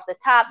defense off the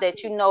top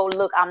that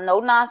look, I'm no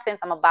nonsense.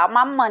 I'm about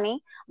my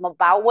money. I'm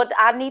about what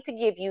I need to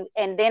give you.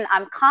 And then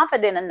I'm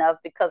confident enough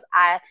because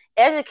I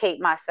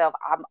educate myself.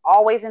 I'm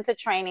always into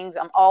trainings.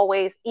 I'm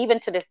always, even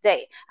to this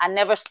day, I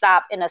never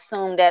stop and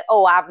assume that,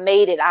 I've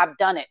made it. I've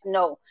done it.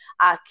 No,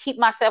 I keep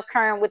myself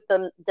current with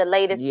the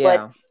latest,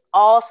 but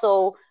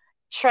also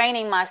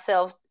training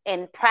myself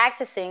and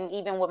practicing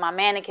even with my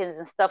mannequins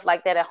and stuff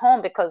like that at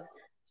home because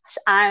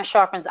iron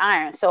sharpens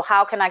iron. So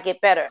how can I get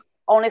better?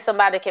 Only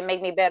somebody can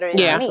make me better is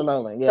me.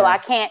 Absolutely. Yeah. So I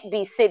can't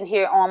be sitting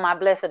here on my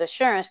blessed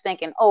assurance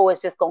thinking,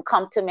 it's just going to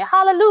come to me.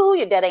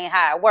 Hallelujah. That ain't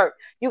how it works.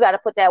 You got to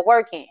put that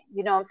work in.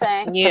 You know what I'm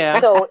saying? Yeah.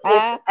 So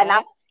and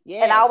I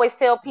always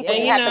tell people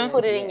you have to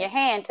put it in your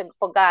hand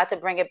for God to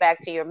bring it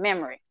back to your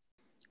memory.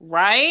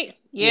 Right?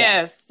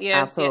 Yes.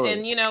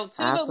 Absolutely. And to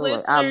the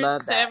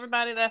listeners, to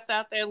everybody that's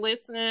out there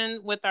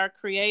listening with our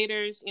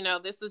creators,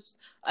 this is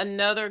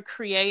another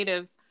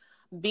creative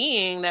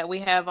being that we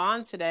have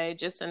on today,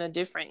 just in a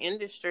different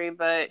industry,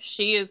 but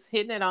she is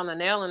hitting it on the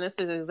nail, and this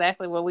is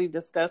exactly what we've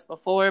discussed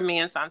before, me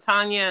and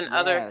Santanya and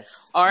other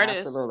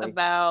artists,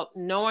 about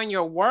knowing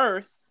your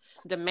worth,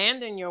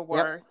 demanding your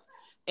worth,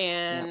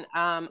 and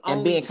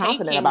being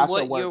confident about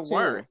your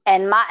worth.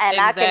 And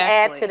I can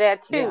add to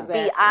that too.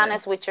 Be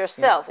honest with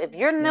yourself. If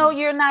you know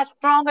you're not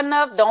strong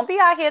enough, don't be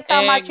out here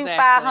talking about you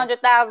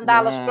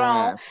 $500,000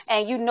 strong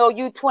and you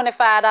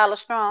 $25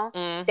 strong.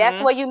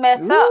 That's where you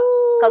mess up.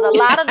 Because a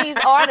lot of these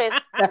artists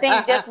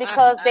think just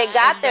because they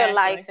got their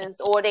license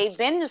or they've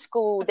been to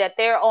school that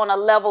they're on a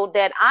level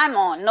that I'm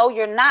on. No,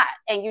 you're not,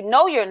 and you're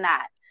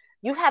not.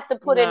 You have to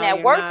put in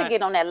that work to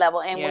get on that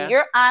level. And when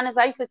you're honest,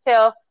 I used to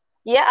tell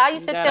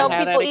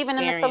people even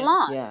in the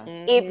salon,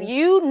 if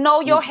you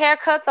know your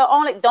haircuts are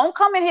on it, don't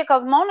come in here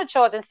because Mona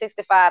charging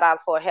 $65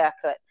 for a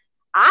haircut.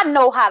 I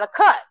know how to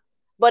cut,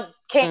 but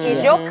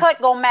is your cut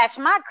gonna match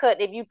my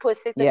cut if you put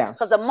 $60?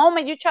 Because the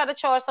moment you try to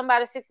charge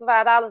somebody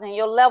 $65 and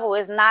your level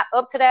is not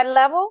up to that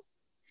level,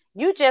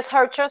 you just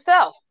hurt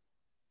yourself.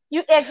 You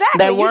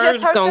exactly. That You just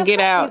word's hurt gonna get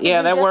yourself. out. Yeah,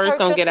 You that just word's hurt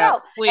gonna get out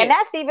yourself, and quick.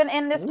 that's even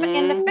in this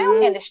in the film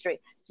Mhm.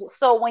 industry.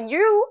 So when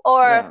you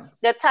are Yeah.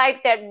 the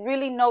type that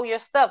really know your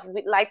stuff,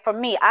 like for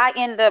me, I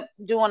end up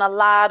doing a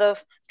lot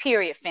of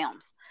period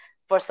films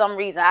for some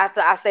reason.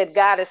 I said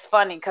God is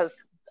funny because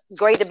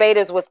Great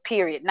Debaters was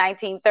period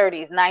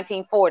 1930s,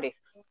 1940s.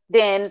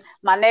 Then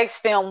my next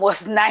film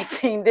was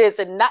 19 this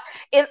and not.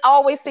 It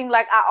always seemed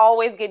like I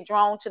always get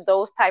drawn to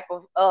those type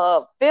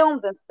of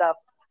films and stuff.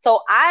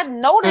 So I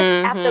noticed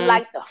after Mm-hmm.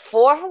 like the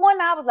fourth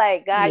one, I was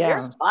like, God, you're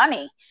Yeah.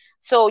 funny.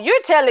 So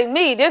you're telling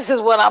me this is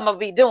what I'm gonna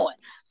be doing.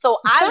 So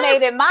I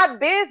made it my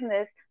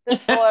business to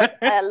start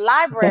a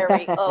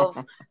library of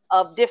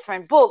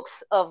different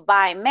books, of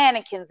buying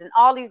mannequins and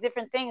all these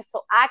different things,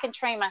 so I can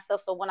train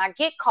myself. So when I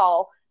get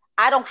called,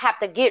 I don't have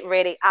to get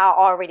ready. I'll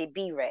already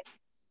be ready.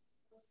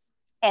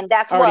 And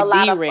that's where Already a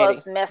lot be of us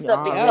ready. mess You're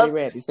up Yep. already because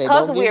ready. Say,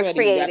 because don't get we're ready.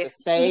 You got to creative. You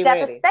stay got to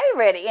ready. stay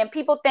ready. And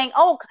people think,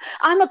 oh,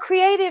 I'm a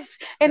creative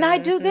and I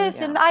do Mm-hmm. this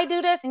Yeah. and I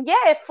do this. And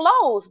yeah, it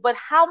flows. But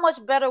how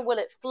much better will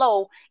it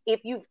flow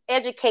if you've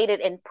educated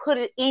and put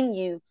it in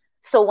you?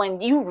 So when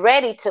you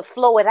ready to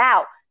flow it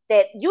out,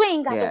 that you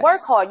ain't got to work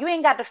Yes. hard. You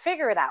ain't got to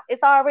figure it out.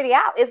 It's already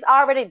out. It's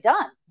already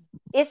done.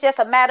 It's just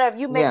a matter of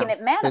you making Yeah. it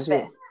Because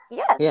manifest.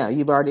 Yes,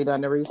 you've already done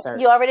the you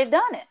research. already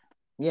done it.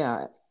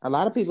 Yeah. A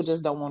lot of people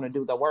just don't want to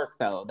do the work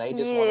though. They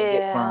just want to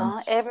get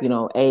from, Yeah, every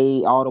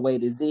A all the way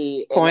to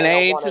Z, and Point they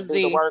don't A want to to do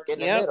the Z. work in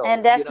the Yep. and middle.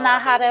 You that's know what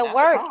not I how mean? And that that's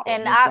a works.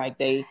 problem. It's like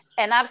they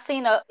And I've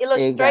seen a exactly.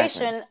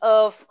 illustration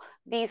of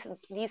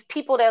these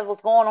people that was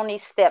going on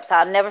these steps.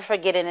 I'll never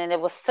forget it, and it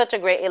was such a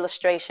great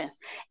illustration.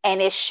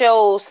 And it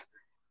shows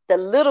the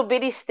little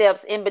bitty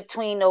steps in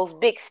between those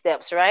big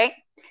steps, right?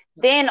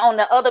 Then on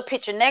the other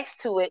picture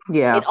next to it, it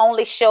Yeah.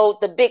 only showed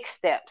the big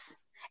steps.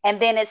 And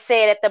then it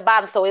said at the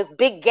bottom, so it's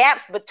big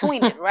gaps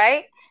between it,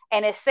 right?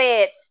 And it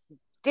said,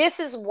 this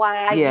is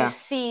why you Yeah.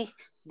 see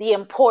the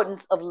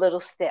importance of little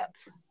steps.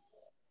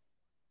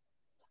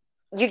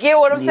 You get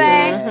what I'm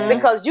saying? Mm-hmm.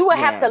 Because you Yes.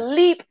 will have to Yes.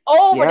 leap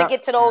over to Yep.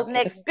 get to those Absolutely.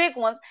 next big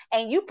ones,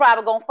 and you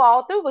probably gonna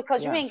fall through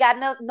because you Yeah. ain't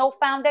got no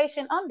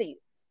foundation under you.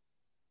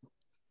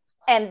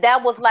 And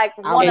that was like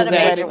I was one of just the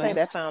getting ready major to say ones.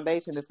 Exactly. that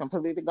foundation is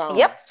completely gone.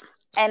 Yep.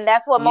 And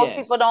that's what most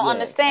people Yes. don't Yes.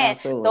 understand.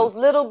 Absolutely. Those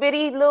little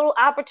bitty little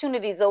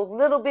opportunities, those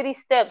little bitty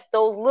steps,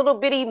 those little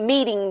bitty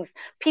meetings.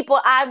 People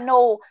I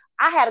know,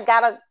 I had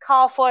got a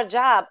call for a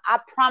job. I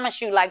promise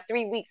you, like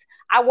 3 weeks.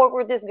 I worked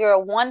with this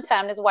girl one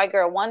time, this white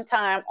girl one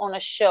time on a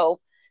show.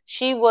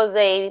 She was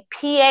a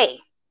PA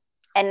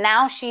and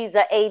now she's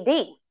a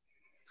AD.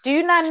 Do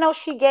you not know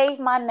she gave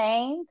my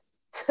name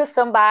to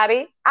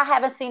somebody? I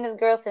haven't seen this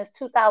girl since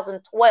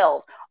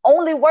 2012.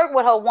 Only worked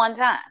with her one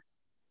time.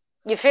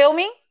 You feel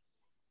me?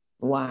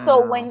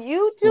 So when Wow.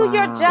 you do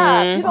your Wow.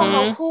 job, you don't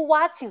know Mm-hmm. Wow. who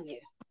watching you.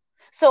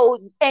 So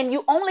and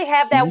you only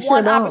have that You sure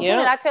one don't. opportunity.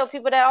 Yep. I tell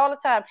people that all the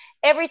time.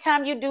 Every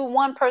time you do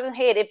one person's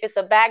head, if it's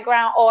a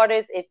background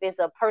artist, if it's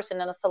a person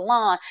in a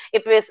salon,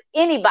 if it's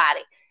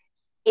anybody,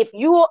 if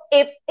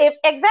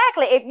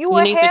exactly if you You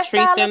a need to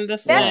treat hairstylist, them the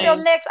that's your same.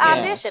 Yes. next Yep.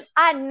 audition. Yes.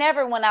 I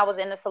never, when I was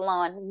in the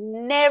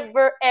salon,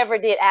 never ever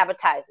did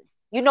advertising.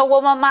 You know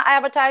what my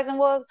advertising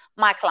was?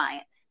 My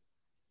clients.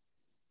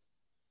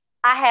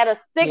 I had a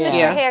signature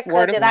Yeah. Yeah.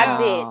 Word haircut of that I mouth.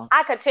 did. Wow.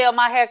 I could tell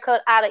my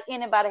haircut out of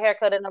anybody's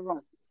haircut in the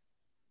room.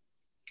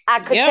 I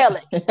could Yep. tell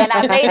it. And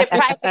I made it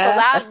practical because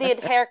I did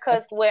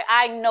haircuts where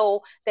I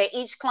know that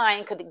each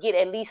client could get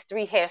at least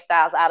 3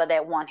 hairstyles out of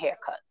that one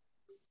haircut.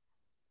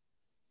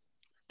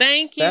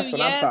 Thank you. That's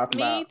what I'm Yes, talking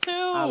me about.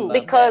 I too. love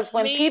Because that.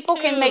 when Me people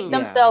can make too. Yeah.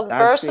 themselves I see.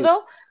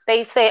 versatile,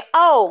 they say,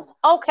 "Oh,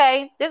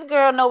 okay, this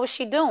girl know what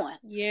she doing.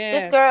 This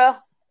Yes.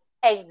 girl,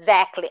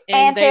 exactly." And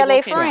And they tell will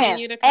their friends,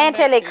 continue to come and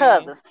tell back their to you.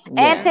 cousins,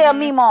 and tell Yes.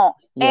 Mm-hmm. Mimo,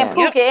 and Yes.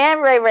 Yep. Pookie,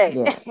 and Ray Ray.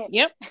 Yeah.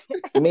 Yep.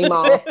 Me,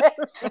 mom.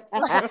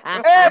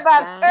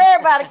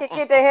 everybody can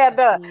get their hair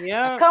done.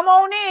 Yep. Come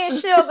on in,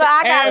 sugar.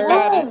 I got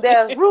Everybody. room.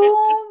 There's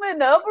room in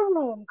the upper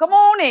room. Come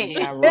on in. We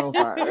got room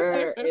for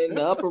in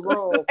the upper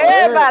room for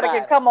Everybody can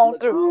everybody. come on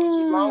Look,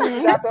 through. long as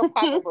you got your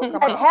pocketbook,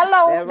 come And on.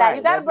 hello, That's now you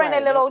right. got to That's bring that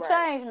right. little That's old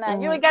right. change. Now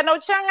you ain't got no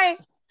change.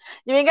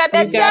 You ain't got You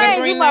that gotta change.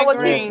 You bring might that well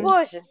keep Listen, green.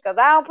 pushing, cause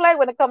I don't play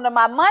when it come to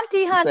my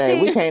munty say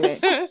we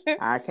hunty. can't.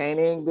 I can't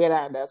even get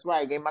out. That's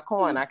right. Get my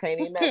coin. I can't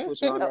even mess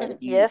with you on that.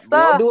 If you Yes, we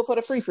don't sir. do it for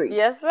the free.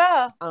 Yes,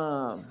 sir.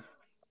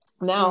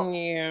 Now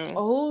Yeah.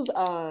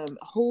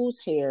 whose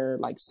hair,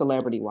 like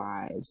celebrity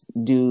wise,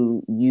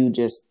 do you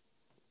just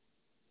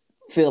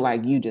feel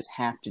like you just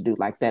have to do,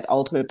 like that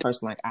ultimate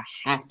person, like I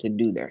have to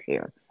do their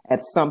hair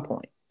at some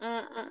point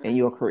in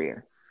your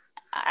career?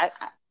 I,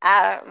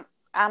 I,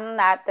 I'm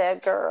not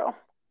that girl.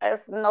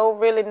 There's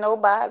really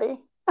nobody.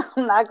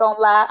 I'm not gonna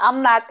lie.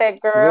 I'm not that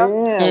girl.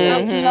 Really?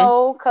 Mm-hmm.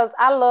 No, cause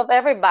I love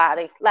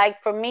everybody.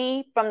 Like for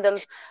me, from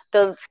the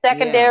Yeah,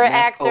 secondary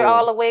that's actor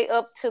all cool. the way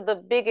up to the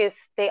biggest,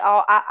 they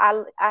all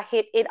I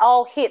hit it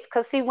all hits.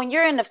 Cause see, when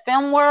you're in the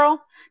film world,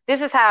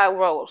 this is how it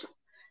rolls.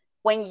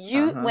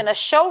 Uh-huh. When a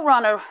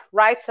showrunner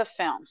writes a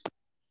film,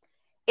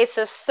 it's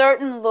a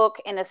certain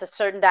look and it's a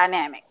certain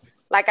dynamic.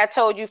 Like I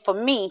told you, for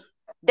me,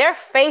 their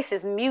face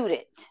is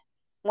muted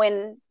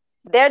when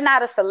they're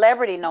not a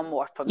celebrity no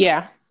more for me.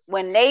 Yeah.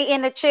 When they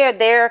in the chair,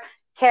 their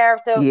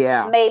character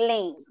Yeah.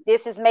 Maylene.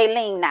 This is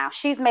Maylene now.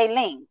 She's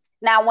Maylene.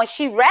 Now when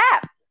she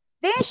rap,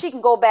 then she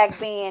can go back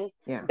being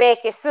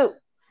Becky Sue.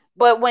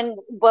 But when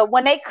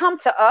they come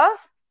to us,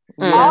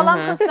 all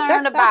I'm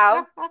concerned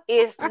about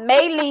is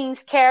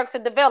Maylene's character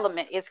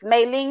development. Is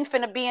Maylene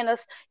finna be in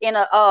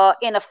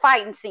a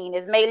fighting scene?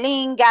 Is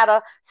Maylene got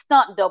a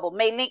stunt double?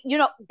 Maylene,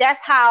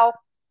 that's how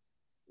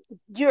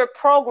you're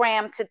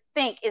programmed to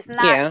think. It's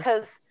not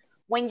because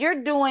when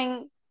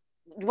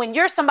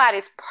you're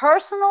somebody's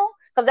personal,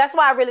 because that's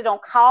why I really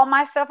don't call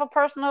myself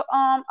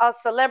a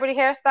celebrity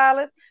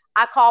hairstylist.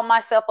 I call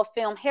myself a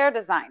film hair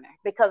designer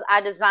because I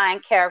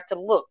design character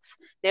looks.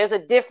 There's a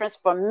difference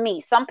for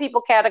me. Some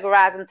people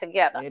categorize them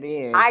together. It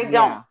is. I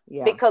don't.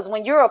 Because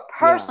when you're a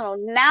personal,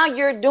 now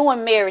you're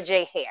doing Mary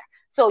J hair.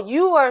 So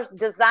you are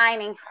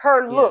designing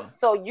her look.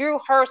 So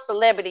you're her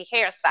celebrity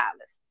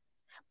hairstylist.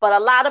 But a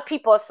lot of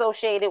people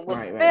associate it with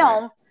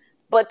film.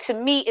 But to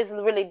me, it's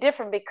really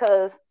different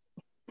because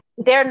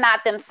they're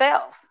not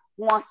themselves.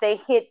 Once they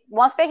hit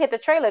the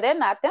trailer, they're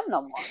not them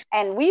no more.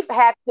 And we've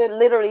had to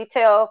literally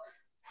tell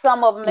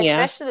some of them,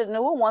 especially the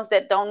newer ones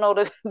that don't know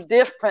the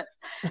difference.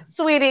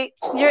 Sweetie,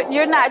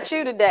 you're not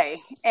you today.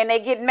 And they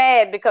get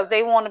mad because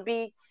they want to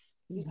be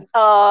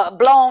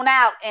blown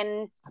out.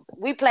 And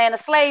we playing a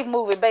slave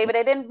movie, baby.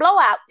 They didn't blow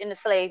out in the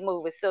slave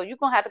movie. So you're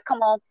going to have to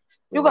come on.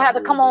 You're going to have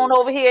to come on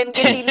over here and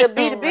get these little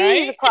bitty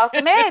bees across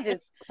the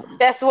edges.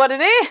 That's what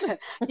it is.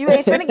 You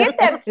ain't finna get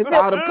that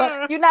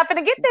silk. You're not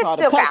finna get that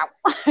silk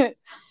out.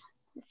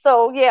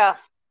 So, yeah.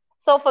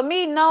 So for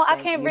me, no, I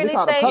can't really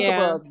say.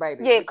 Cuckabugs,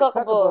 baby. Yeah,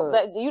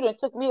 cuckabugs. You done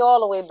took me all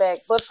the way back.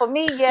 But for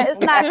me, it's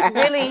not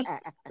really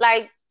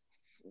like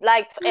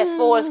as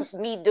far as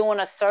me doing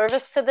a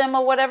service to them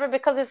or whatever,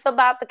 because it's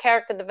about the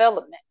character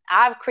development.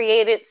 I've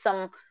created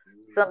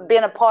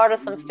been a part of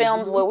some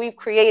films where we've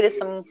created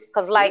some,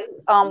 because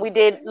we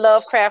did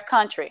Lovecraft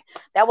Country.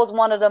 That was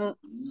one of the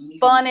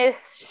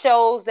funnest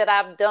shows that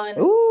I've done.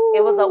 Ooh.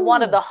 It was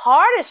one of the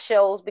hardest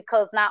shows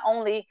because not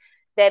only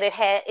that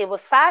it was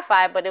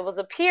sci-fi, but it was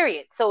a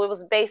period. So it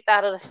was based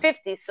out of the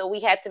 50s. So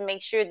we had to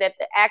make sure that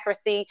the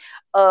accuracy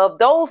of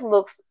those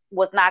looks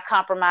was not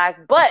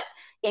compromised, but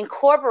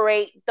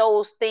incorporate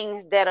those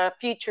things that are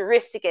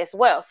futuristic as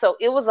well. So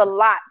it was a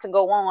lot to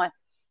go on,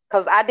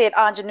 because I did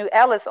Aunjanue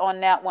Ellis on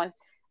that one,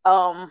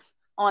 on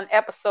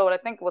episode, I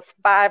think it was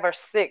 5 or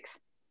 6.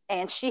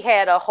 And she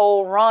had a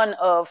whole run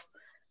of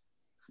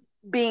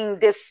being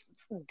this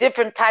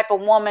different type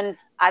of woman.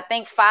 I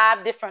think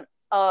 5 different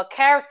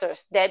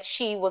characters that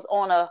she was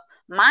on a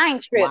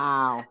mind trip.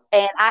 Wow.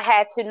 And I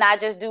had to not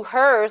just do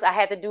hers, I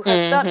had to do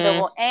her stunt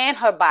double and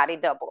her body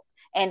double.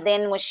 And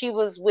then when she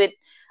was with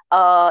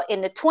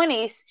in the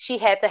 20s, she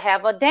had to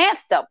have a dance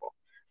double.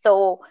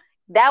 So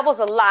that was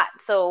a lot.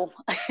 So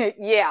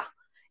yeah,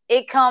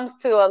 it comes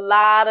to a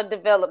lot of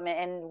development,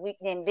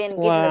 and then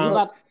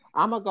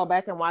I'm gonna go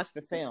back and watch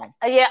the film.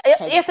 Yeah,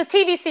 it's a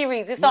TV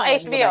series. It's on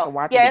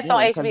HBO. Yeah, it's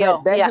on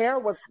HBO. That hair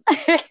was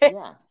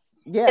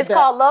it's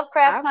called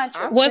Lovecraft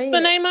Country. What's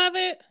the name of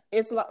it?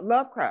 It's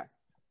Lovecraft.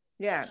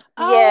 Yeah.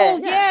 Oh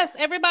yes,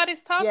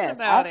 everybody's talking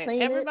about it.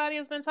 Seen Everybody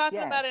has been talking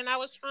about it, and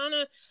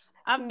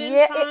I've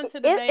been trying to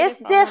debate it's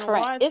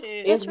different.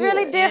 It's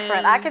really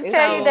different. I can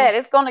tell you that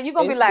you're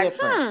gonna be like,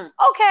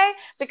 okay,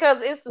 because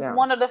it's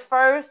one of the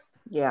first.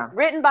 Yeah.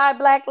 Written by a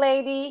Black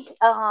lady,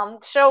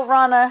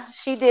 showrunner.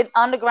 She did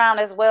Underground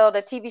as well,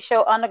 the TV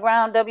show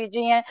Underground,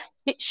 WGN.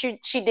 She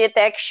did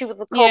that. She was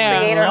a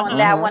co-creator on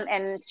that one,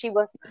 and she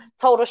was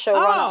total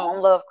showrunner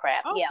on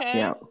Lovecraft. Okay.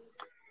 Yeah.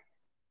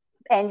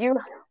 And you.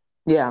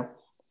 Yeah.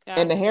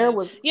 And the hair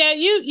was. Yeah,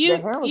 the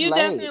hair was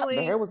laid. Definitely.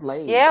 The hair was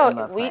laid. Yeah,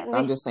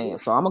 I'm just saying.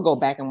 So I'm gonna go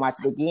back and watch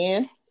it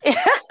again.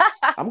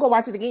 I'm gonna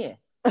watch it again.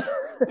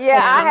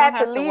 Yeah, I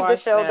had to leave the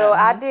show though.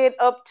 I did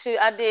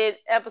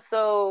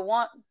episode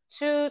 1,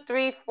 2,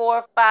 3,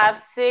 4,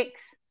 5,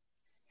 6,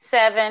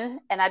 7,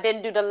 and I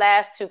didn't do the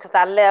last 2 because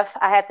I left.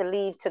 I had to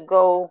leave to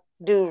go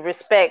do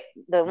Respect,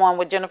 the one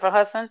with Jennifer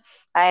Hudson.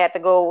 I had to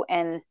go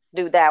and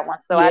do that one,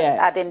 so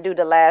I didn't do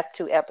the last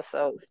 2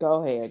 episodes.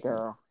 Go ahead,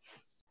 girl.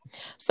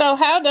 So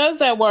how does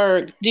that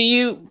work? Do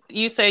you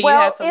say you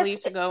had to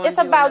leave to go? It's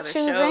about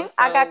choosing. Show, so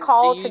I got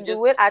called to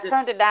do it. I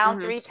turned it down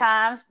 3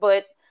 times,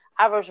 but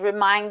I was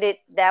reminded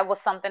that was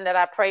something that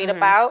I prayed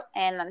about.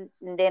 And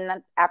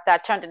then after I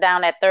turned it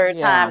down that 3rd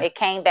time, it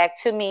came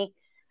back to me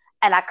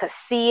and I could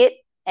see it.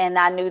 And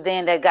I knew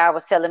then that God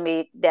was telling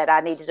me that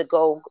I needed to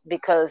go,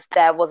 because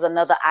that was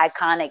another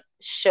iconic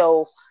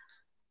show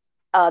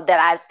that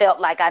I felt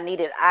like I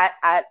needed.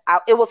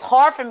 It was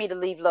hard for me to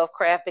leave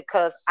Lovecraft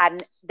because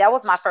that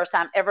was my first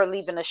time ever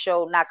leaving a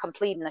show, not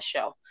completing a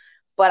show.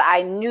 But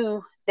I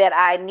knew that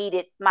I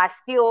needed my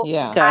skill.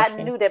 Yeah, gotcha.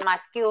 I knew that my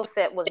skill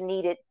set was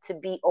needed to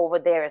be over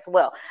there as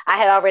well. I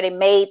had already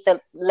laid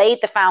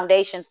the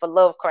foundation for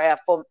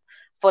Lovecraft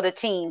for the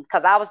team,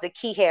 because I was the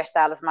key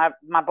hairstylist.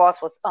 My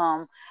boss was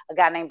a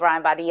guy named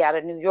Brian Badi out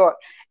of New York,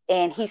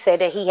 and he said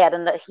that he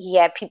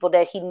had people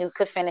that he knew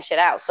could finish it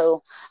out.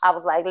 So I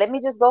was like, let me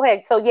just go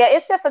ahead. So yeah,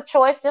 it's just a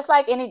choice, just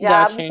like any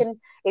job. You can,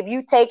 if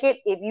you take it,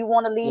 if you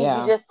want to leave,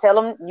 you just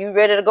tell them you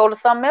ready to go to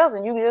something else,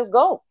 and you just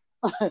go.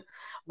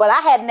 But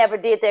I had never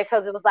did that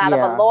because it was out of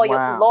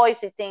a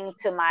loyalty thing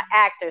to my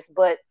actors.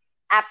 But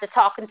after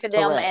talking to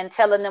them and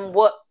telling them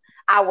what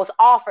I was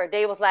offered,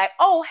 they was like,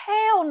 oh,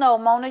 hell no,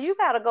 Mona, you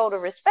got to go to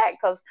Respect,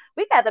 because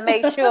we got to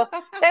make sure.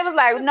 They was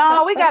like,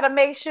 no, we got to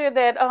make sure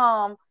that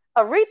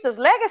Aretha's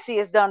legacy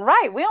is done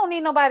right. We don't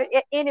need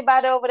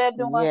anybody over there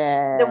doing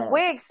them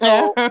wigs.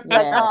 So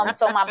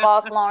so my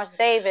boss, Lawrence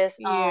Davis,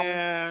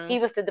 he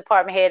was the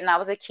department head, and I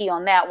was a key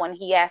on that one.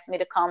 He asked me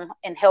to come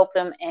and help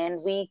him, and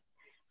we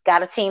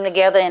got a team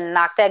together and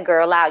knocked that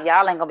girl out.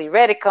 Y'all ain't gonna be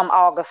ready come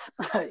August.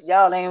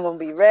 Y'all ain't gonna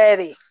be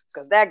ready,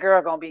 because that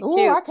girl gonna be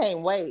cute. I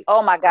can't wait.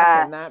 Oh my God,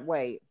 I cannot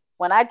wait.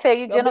 When I tell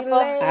you, Jennifer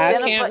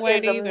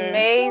is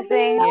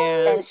amazing,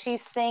 and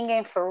she's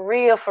singing for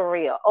real, for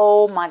real.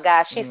 Oh my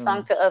God, she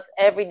sung to us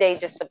every day,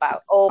 just about.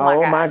 Oh my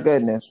God. Oh my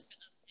goodness.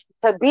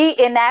 To be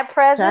in that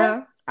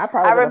presence,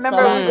 I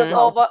remember we was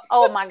over.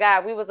 Oh my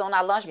God, we was on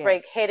our lunch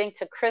break heading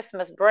to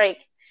Christmas break,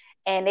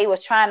 and they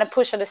was trying to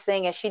push her to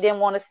sing, and she didn't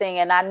want to sing.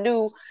 And I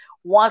knew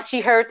once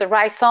she heard the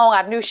right song,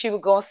 I knew she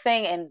was gonna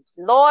sing. And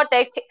Lord,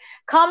 they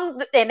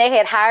come, and they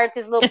had hired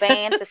this little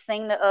band to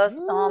sing to us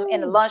in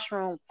the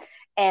lunchroom.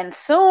 And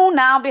soon,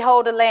 now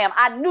behold the Lamb.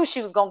 I knew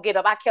she was gonna get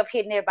up. I kept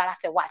hitting everybody. I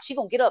said, "Watch, she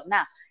gonna get up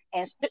now."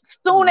 And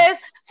soon as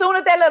that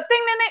little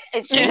thing in it,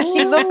 and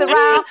she looked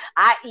around,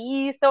 I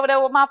eased over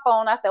there with my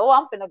phone. I said, "Oh,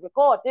 I'm finna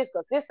record this,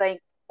 because this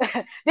ain't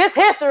this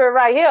history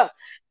right here."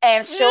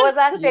 And sure as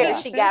I said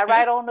it, she got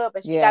right on up,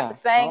 and she got to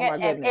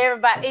singing, and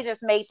everybody, it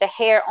just made the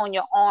hair on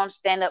your arm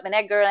stand up. And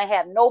that girl ain't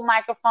have no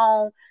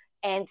microphone,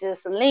 and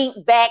just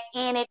leaned back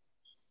in it.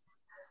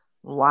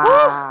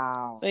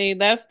 Wow. See,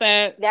 that's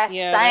that. That's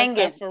singing.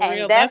 That's for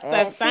real. That's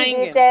that singing.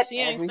 She did that she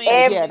ain't singing.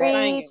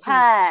 every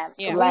time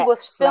we was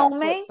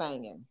filming.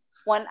 Singing.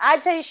 When I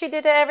tell you, she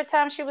did that every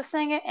time she was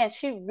singing, and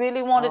she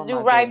really wanted to do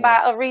right by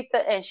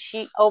Aretha, and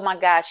oh my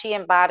God, she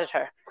embodied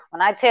her.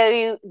 When I tell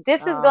you,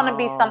 this is going to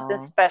be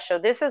something special.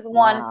 This is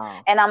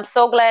one, and I'm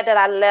so glad that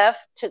I left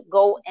to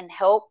go and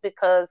help,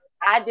 because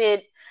I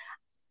did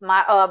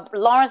my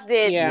Lawrence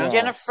did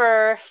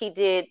Jennifer, he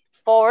did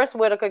Forrest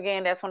Whitaker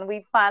again. That's when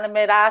we finally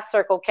met. Our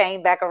circle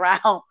came back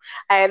around.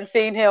 I hadn't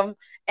seen him.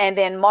 And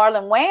then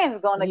Marlon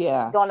Wayans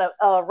gonna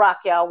rock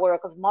y'all world,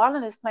 because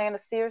Marlon is playing a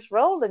serious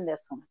role in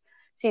this one.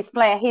 He's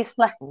playing.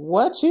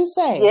 What you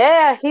say?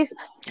 Yeah, he's.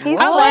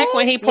 I like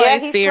when he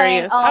plays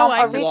serious. Playing, I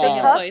like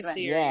Aretha's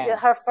husband,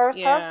 her first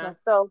husband.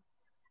 So.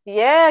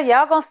 Yeah,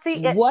 y'all gonna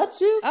see it. What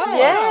you say?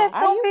 Yeah, it's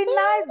gonna be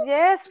nice.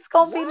 Yes, it's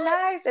gonna be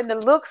nice. And the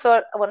looks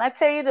are, when I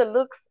tell you, the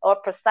looks are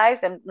precise.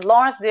 And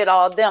Lawrence did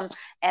all of them,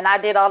 and I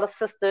did all the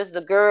sisters,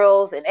 the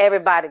girls, and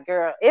everybody.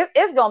 Girl,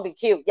 it's gonna be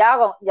cute.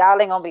 Y'all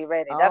ain't gonna be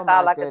ready. That's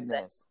all I can say.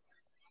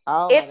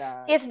 Oh my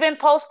God. It's been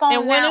postponed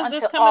and when now is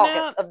this until coming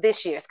August out? of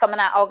this year. It's coming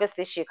out August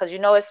this year, because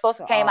it's supposed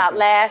to came out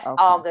last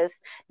August.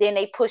 Then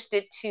they pushed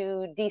it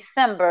to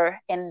December,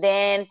 and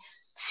then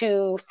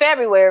to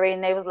February,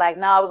 and they was like,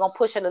 no, we're gonna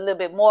push it a little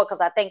bit more, because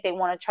I think they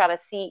want to try to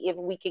see if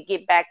we could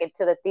get back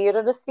into the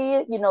theater to see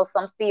it.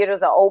 Some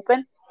theaters are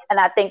open, and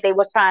I think they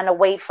were trying to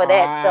wait for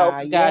that. So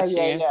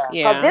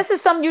yeah. This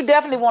is something you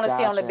definitely want to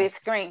see on the big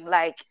screen.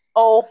 Like,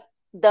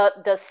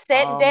 the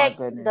set deck,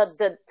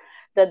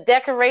 the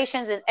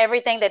decorations and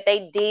everything that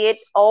they did.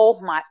 Oh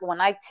my! When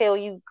I tell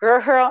you,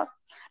 girl,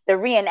 the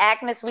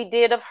reenactments we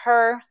did of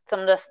her,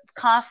 some of the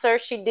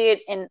concerts she did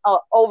in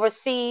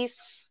overseas.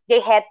 They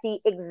had the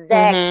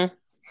exact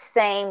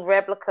same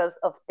replicas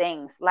of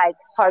things, like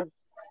her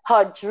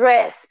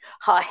dress,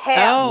 her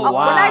hair. Oh,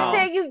 wow. When I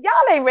tell you,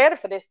 y'all ain't ready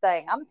for this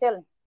thing, I'm telling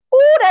you.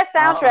 Ooh, that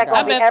soundtrack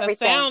gonna be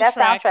everything. That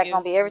soundtrack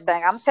gonna be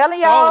everything. I'm telling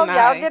y'all,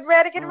 y'all get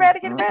ready.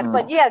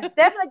 But yeah,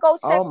 definitely go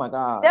check. Oh my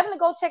God. Definitely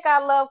go check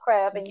out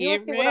Lovecraft, and you'll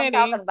see what I'm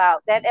talking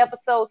about. That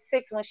episode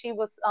 6, when she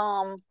was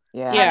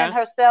turning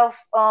herself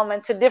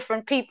into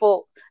different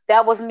people.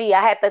 That was me.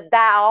 I had to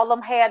dye all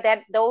them hair.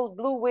 Those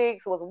blue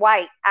wigs was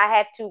white. I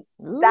had to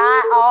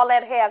dye all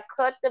that hair,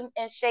 cut them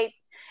in shape,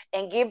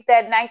 and give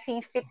that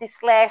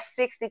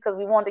 1950/60, because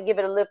we wanted to give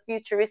it a little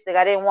futuristic.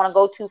 I didn't want to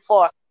go too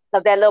far,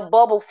 because that little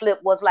bubble flip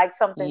was like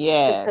something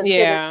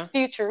considered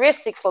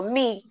futuristic for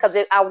me, because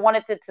I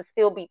wanted it to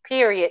still be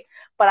period,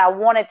 but I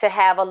wanted to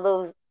have a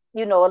little, a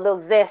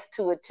little zest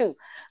to it too.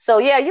 So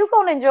yeah, you're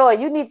gonna enjoy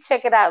it. You need to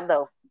check it out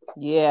though.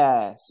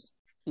 Yes.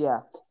 Yeah.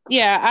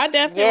 Yeah, I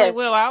definitely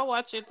will. I'll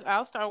watch it.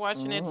 I'll start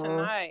watching it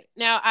tonight.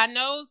 Now, I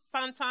know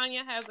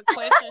Santanya has a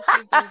question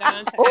she's been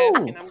dying to ask,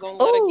 and I'm going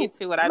to let her get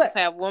to it. I just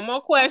have one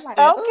more question.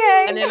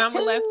 Okay. And then I'm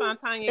going to let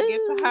Santanya get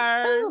to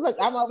hers. Look,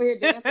 I'm over here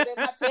dancing in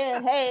my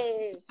chair.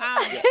 Hey.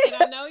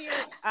 And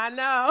I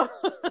know.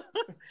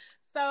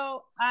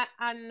 So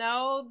I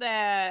know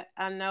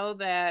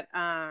that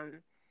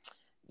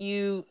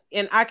you,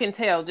 and I can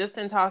tell just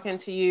in talking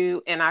to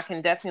you, and I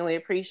can definitely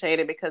appreciate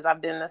it, because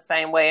I've been the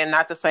same way. And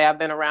not to say I've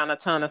been around a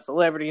ton of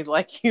celebrities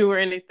like you or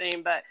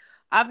anything, but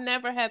I've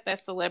never had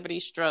that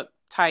celebrity struck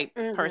type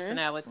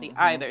personality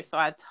either. So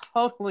I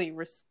totally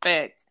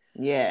respect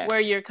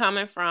where you're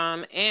coming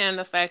from and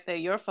the fact that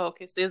your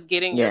focus is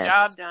getting your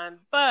job done.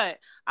 But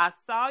I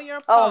saw your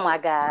post. Oh my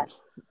God.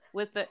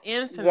 With the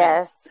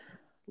infamous,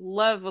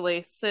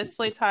 lovely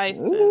Cicely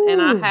Tyson.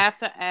 And I have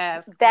to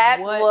ask,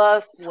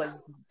 what was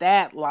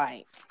that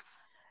like?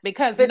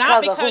 Because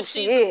not because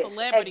she's a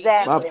celebrity,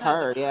 exactly. Of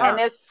her, And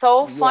it's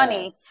so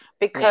funny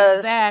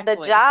because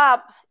the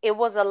job, it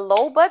was a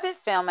low budget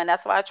film, and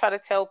that's why I try to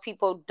tell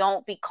people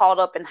don't be caught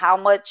up in how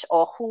much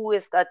or who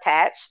is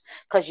attached,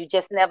 because you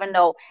just never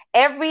know.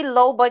 Every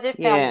low budget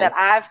film that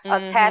I've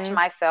attached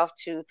myself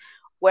to,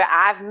 where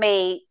I've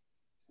made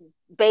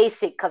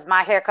basic, because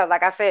my haircut,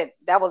 like I said,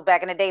 that was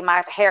back in the day,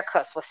 my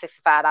haircuts was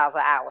 $65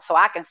 an hour. So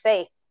I can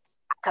say,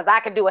 because I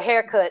could do a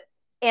haircut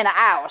in an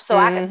hour. So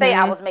I can say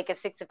I was making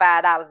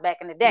 $65 back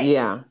in the day.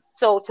 Yeah.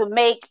 So to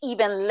make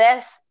even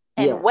less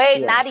and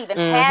not even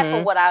half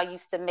of what I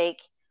used to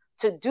make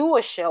to do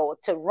a show,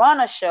 to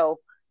run a show,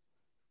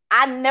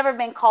 I've never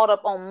been caught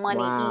up on money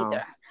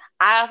either.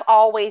 I've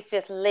always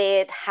just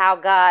led how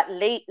God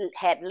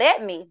had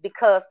led me,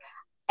 because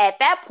at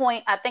that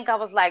point, I think I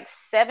was like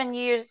 7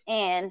 years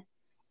in,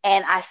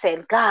 and I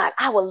said, God,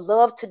 I would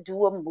love to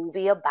do a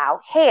movie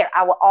about hair.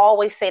 I would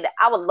always say that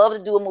I would love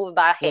to do a movie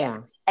about hair. Yeah.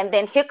 And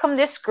then here comes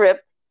this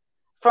script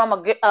from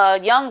a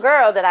young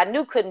girl that I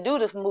knew couldn't do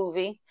this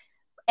movie.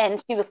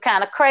 And she was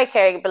kind of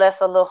cray-cray, bless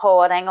her little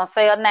heart. I ain't going to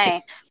say her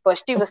name.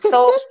 But she was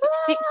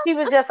she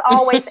was just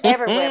always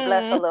everywhere,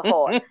 bless her little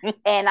heart.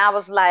 And I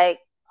was like,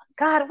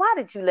 God, why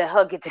did you let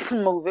her get this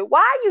movie?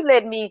 Why you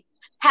let me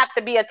have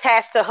to be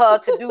attached to her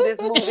to do this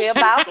movie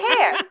about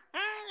hair?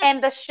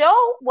 And the show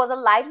was a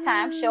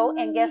Lifetime show.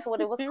 And guess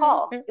what it was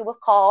called? It was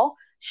called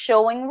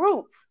Showing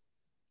Roots.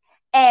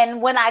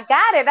 And when I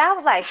got it, I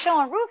was like,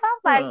 Showing Roots? I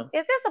was like,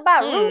 is this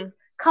about roots?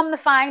 Come to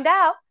find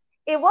out,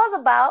 it was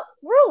about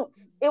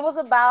roots. It was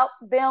about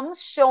them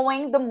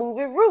showing the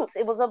movie Roots.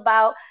 It was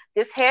about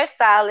this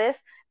hairstylist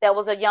that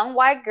was a young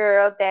white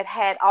girl that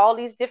had all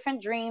these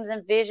different dreams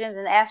and visions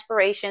and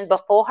aspirations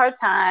before her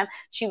time.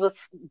 She was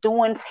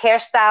doing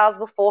hairstyles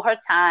before her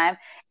time.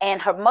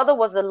 And her mother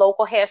was a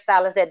local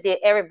hairstylist that did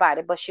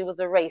everybody, but she was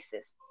a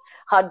racist.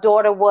 Her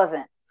daughter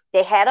wasn't.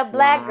 They had a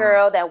black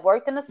girl that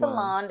worked in the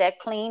salon, that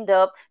cleaned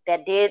up,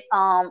 that did,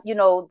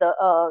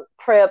 the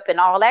prep and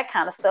all that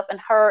kind of stuff. And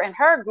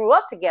her grew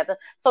up together.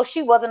 So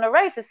she wasn't a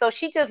racist. So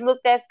she just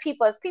looked at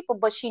people as people,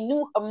 but she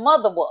knew her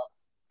mother was.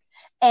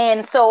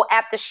 And so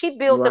after she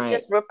built up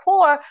this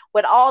rapport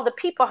with all the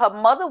people, her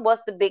mother was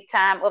the big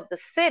time of the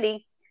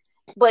city,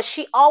 but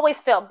she always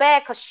felt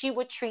bad because she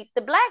would treat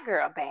the black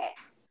girl bad.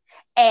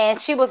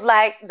 And she was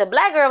like, the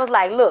black girl was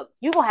like, look,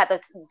 you're going to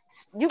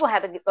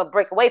have to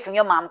break away from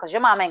your mama, because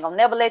your mama ain't going to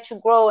never let you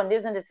grow and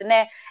this and this and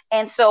that.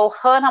 And so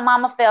her and her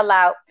mama fell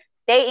out.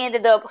 They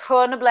ended up,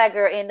 her and the black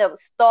girl ended up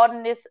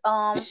starting this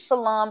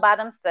salon by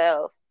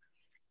themselves.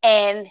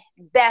 And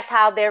that's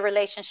how their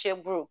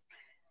relationship grew.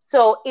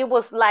 So it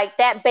was like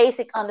that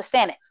basic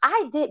understanding.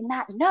 I did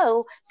not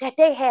know that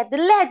they had the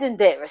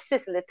legendary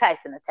Cicely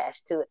Tyson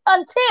attached to it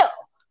until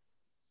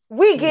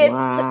we get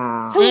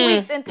 2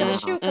 weeks into the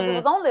shoot, because it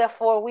was only a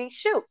 4-week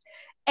shoot.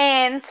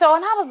 And so,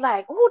 and I was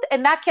like, ooh,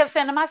 and I kept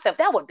saying to myself,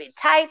 that would have been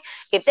tight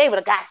if they would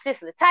have got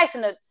Cicely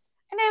Tyson. And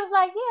they was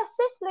like, yeah,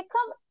 Cicely,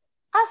 come.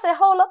 I said,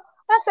 hold up.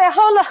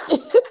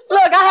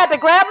 Look, I had to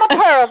grab my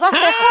pearls. I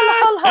said,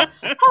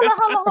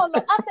 hold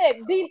up. I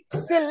said, the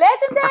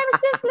legendary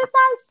Cicely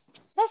Tyson.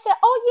 They said,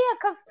 oh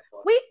yeah,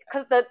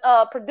 because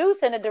the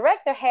producer and the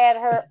director had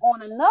her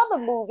on another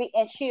movie,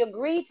 and she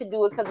agreed to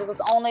do it because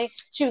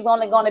she was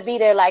only going to be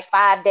there like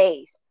 5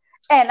 days.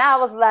 And I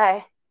was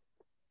like,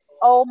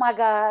 oh my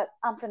God,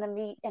 I'm gonna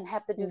meet and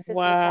have to do Cicely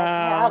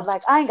Tyson. I was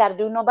like, I ain't got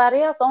to do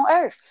nobody else on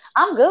earth.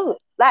 I'm good.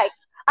 Like,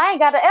 I ain't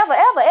got to ever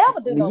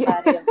do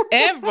nobody else.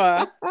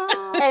 Ever.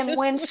 And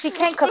when she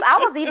came, because I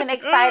was even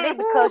excited,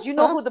 because you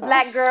know who the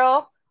black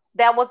girl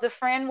that was the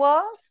friend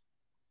was?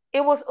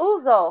 It was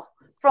Uzo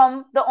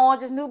from The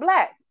Orange is New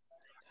Black.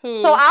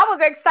 So I was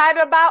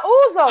excited about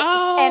Uzo.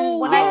 Oh, and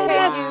when I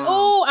tell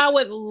you, I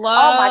would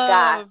love. Oh my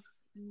God.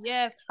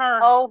 Yes,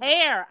 her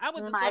hair. I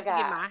would just love to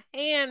get my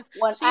hands.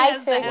 When I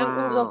tell you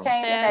Uzo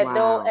came in that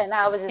door, and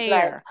I was just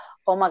like,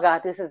 oh my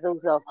God, this is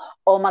Uzo.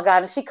 Oh my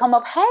God. And she come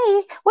up,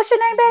 hey, what's your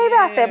name, baby?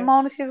 I said,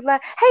 Mona. She was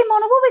like, hey,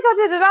 Mona, what we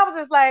gonna do? And I was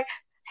just like,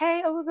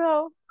 hey,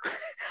 Uzo.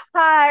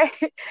 Hi.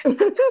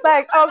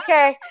 Like,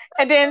 okay.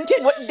 And then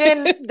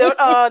the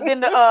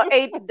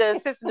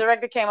assistant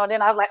director came on.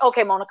 Then I was like,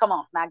 okay, Mona, come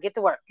on, now get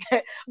to work.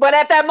 But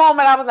at that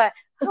moment, I was like,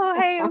 oh,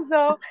 hey,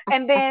 Uzo.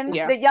 And then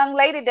the young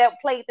lady that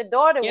played the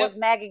daughter was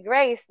Maggie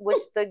Grace,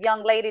 which the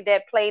young lady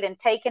that played in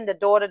Taken, the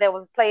daughter that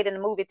was played in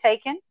the movie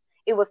Taken.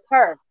 It was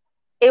her.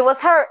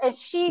 And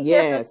she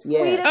just the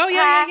sweetest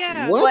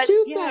pie. What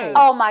you say?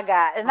 Oh my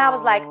God. And I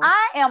was like,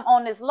 I am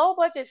on this low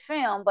budget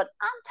film, but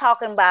I'm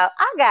talking about,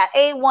 I got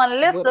A1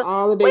 listed. With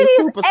all of these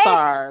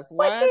superstars.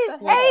 With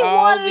these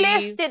A1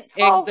 listed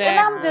folks. And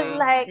I'm just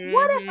like,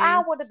 what if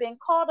I would have been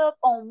caught up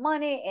on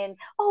money and,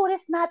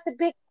 that's not the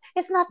big,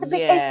 It's not the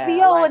big Yeah,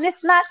 HBO, like and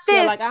it's not yeah,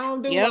 this. like I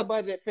don't do low Yep.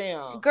 budget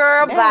films.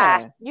 Girl, bye.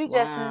 Yeah. You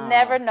just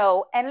never Wow.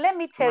 know. And let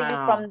me tell you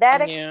Wow. from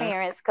that Yeah.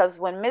 experience, because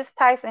when Miss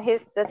Tyson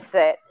hits the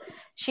set,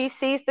 she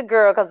sees the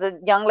girl, because the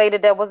young lady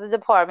that was the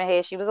department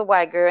head, she was a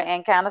white girl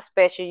and kind of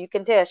special. You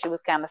can tell she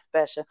was kind of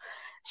special.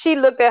 She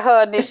looked at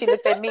her and then she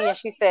looked at me and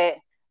she said,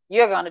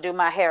 "You're gonna do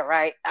my hair,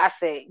 right?" I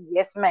said,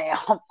 "Yes, ma'am."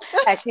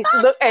 And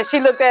she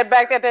looked at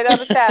back at that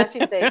other child.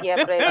 She said, "Yeah,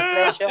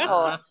 bless your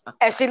heart."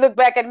 And she looked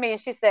back at me and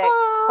she said,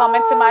 "Come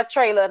into my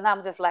trailer." And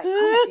I'm just like,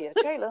 "Come into your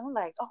trailer?" I'm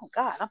like, "Oh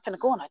God, I'm finna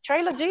go in a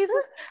trailer,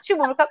 Jesus." She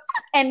wanna come,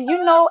 and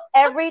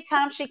every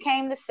time she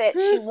came to set,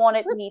 she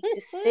wanted me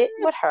to sit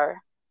with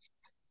her,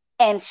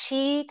 and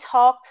she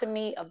talked to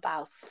me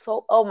about,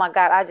 so, oh my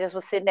God, I just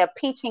was sitting there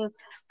pinching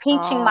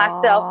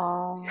myself,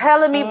 Oh.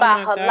 telling me Oh about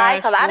my her life,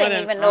 because gosh, I what didn't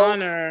an even know the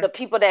honor.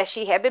 people that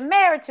she had been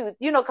married to,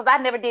 because I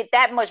never did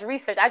that much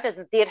research. I just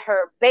did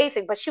her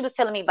basic, but she was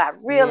telling me about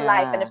real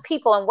life and the Yeah.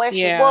 people and where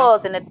she Yeah.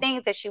 was and the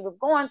things that she was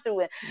going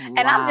through.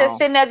 And I'm just Wow.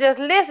 sitting there just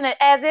listening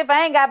as if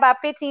I ain't got about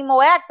 15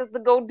 more actors to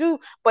go do,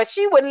 but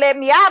she wouldn't let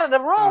me out of the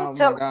room Oh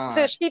my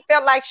till God. she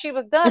felt like she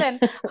was done. And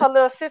her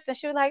little assistant,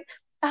 she was like,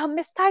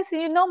 Miss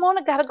Tyson,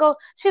 Mona gotta go.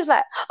 She was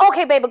like,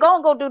 "Okay, baby, go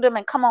and go do them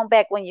and come on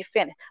back when you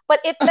finish." But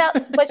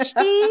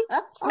she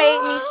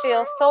made me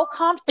feel so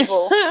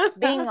comfortable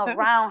being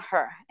around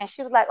her. And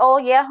she was like, "Oh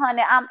yeah,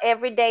 honey, I'm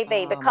everyday,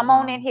 baby. Oh my Come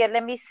on in God. here,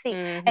 let me see."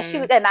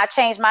 Mm-hmm. And I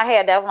changed my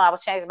hair. That's when I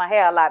was changing my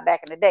hair a lot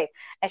back in the day.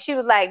 And she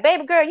was like,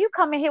 "Baby girl, you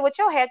come in here with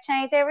your hair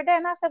changed every day."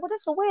 And I said, "Well, this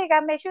is a wig I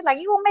made." She was like,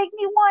 "You gonna make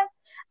me one?"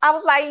 I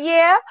was like,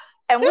 "Yeah."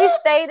 And we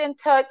stayed in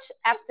touch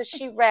after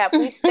she rapped.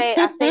 I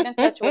stayed in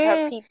touch with her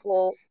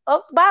people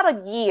about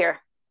a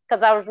year,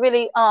 because I was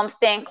really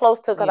staying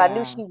close to her, because I knew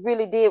Yeah. she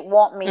really did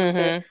want me to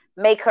Mm-hmm.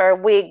 make her a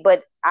wig,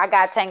 but I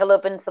got tangled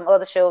up in some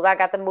other shows. I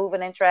got to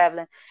moving and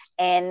traveling,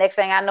 and next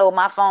thing I know,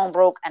 my phone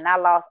broke and I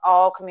lost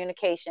all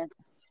communication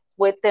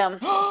with them.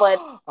 But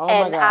Oh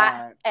my and I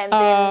God. and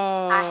then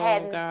I Oh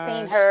hadn't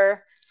seen gosh.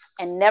 her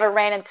and never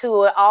ran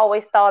into her.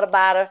 Always thought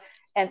about her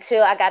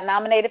until I got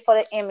nominated for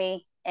the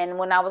Emmy. And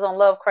when I was on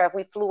Lovecraft,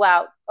 we flew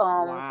out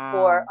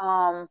for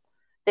Wow.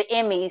 the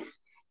Emmys.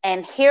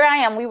 And here I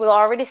am. We were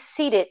already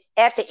seated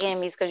at the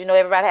Emmys, because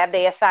everybody have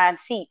their assigned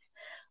seats.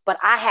 But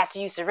I had to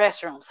use the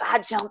restroom, so I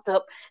jumped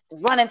up,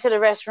 run into the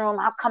restroom.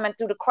 I'm coming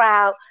through the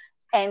crowd,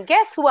 and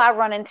guess who I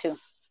run into?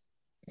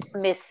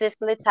 Miss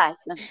Cicely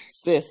Tyson.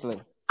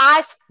 Cicely.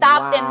 I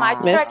stopped in my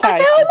Miss track. Wow. I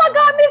said, "Oh Tyson. my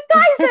God, Wow. Miss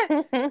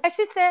Tyson!" And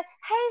she said,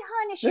 "Hey,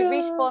 honey." She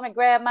reached for me,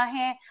 grabbed my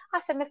hand.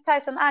 I said, "Miss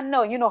Tyson, I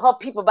know. Her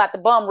people about to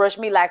bum rush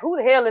me, like, who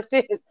the hell is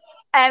this?"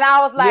 And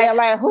I was like, Yeah,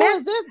 like who Miss,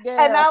 is this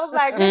and girl? I was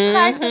like, "Miss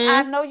Tyson,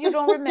 I Mm-hmm. know you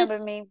don't remember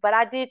me, but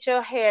I did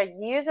your hair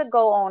years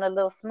ago on a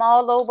little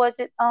small, low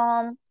budget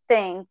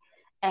thing."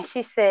 And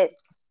she said,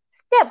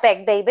 "Step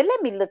back, baby.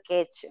 Let me look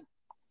at you."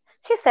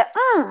 She said,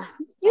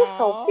 "You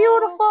so Oh.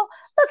 beautiful.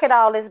 Look at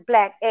all this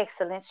black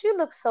excellence. You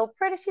look so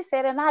pretty." She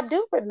said, "And I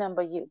do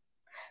remember you."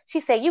 She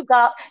said, "You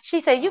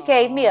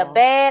gave me a Oh.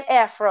 bad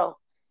afro."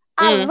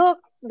 I Mm.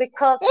 looked,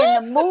 because in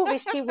the movie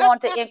she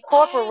wanted to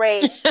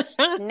incorporate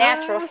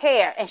natural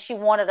hair and she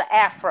wanted an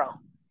afro.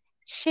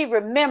 She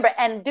remembered,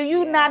 and do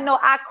you not Yeah. know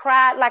I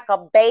cried like a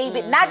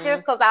baby? Not Mm-hmm.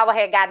 just because I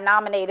had got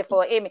nominated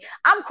for an Emmy.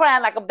 I'm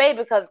crying like a baby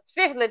because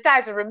Cicely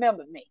Tyson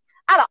remembered me.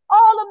 Out of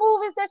all the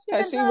movies that she's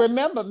Cause been she done,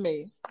 remembered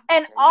me.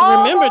 and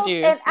Remembered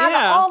you. and out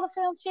of Yeah. all the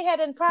films she had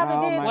and probably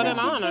Oh did, my What did an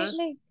she God. pick honor.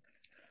 me?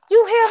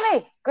 You hear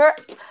me, girl?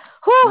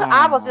 Whew,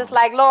 I was just Wow.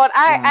 like, Lord,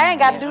 I ain't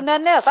got to Wow. do Yeah.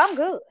 nothing else. I'm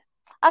good.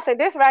 I said,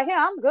 this right here,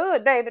 I'm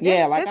good, baby. This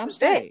Yeah, like this I'm is it.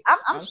 straight. I'm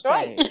I'm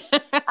straight.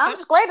 straight. I'm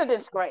straighter than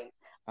straight.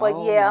 But Oh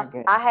my yeah, I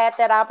goodness. had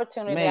that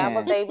opportunity. I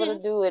was Man. able to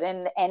do it,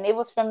 and it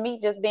was from me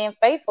just being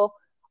faithful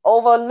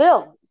over a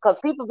little. Because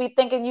people be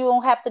thinking you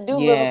don't have to do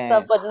little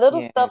stuff, but Yes.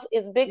 little Yes. stuff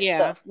is big Yeah.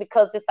 stuff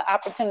because it's the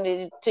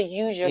opportunity to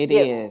use your It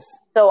gift. is.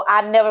 So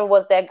I never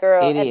was that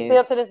girl, It and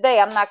still to is. this day,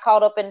 I'm not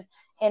caught up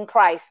in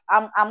price.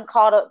 I'm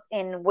caught up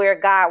in where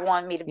God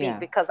wanted me to be, Yeah.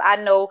 because I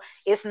know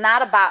it's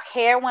not about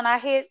hair when I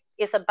hit.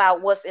 It's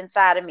about what's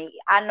inside of me.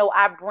 I know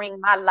I bring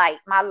my light.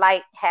 My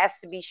light has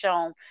to be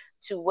shown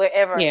to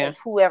wherever Yeah. and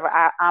whoever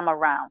I'm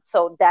around.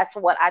 So that's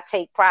what I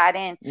take pride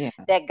in, Yeah.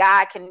 that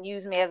God can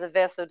use me as a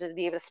vessel to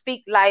be able to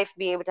speak life,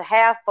 be able to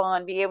have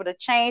fun, be able to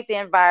change the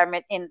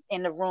environment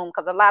in the room.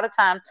 Because a lot of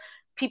times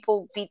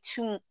people be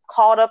too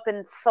caught up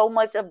in so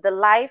much of the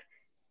life,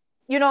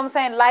 what I'm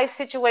saying, life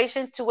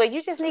situations, to where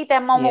you just need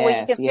that moment where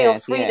you can Yes. feel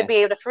Yes. free to be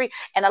able Yes. to free.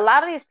 And a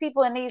lot of these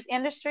people in these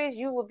industries,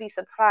 you will be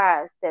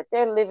surprised that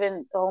they're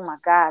living, oh my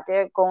God,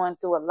 they're going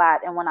through a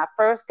lot. And when I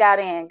first got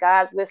in,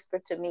 God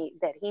whispered to me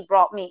that he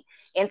brought me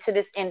into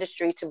this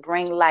industry to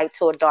bring light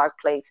to a dark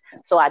place.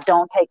 So I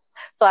don't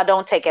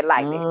take it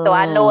lightly. So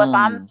I know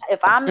Mm.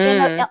 if I'm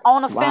Mm.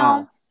 on a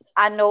film,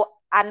 Wow.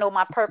 I know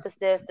my purpose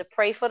there is to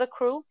pray for the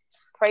crew,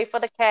 pray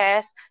for the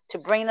cast, to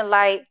bring the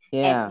light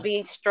and Yeah.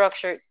 be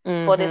structured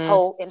for this Mm-hmm.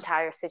 whole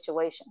entire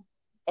situation.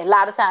 A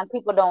lot of times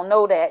people don't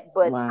know that,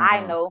 but I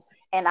Wow. know,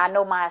 and I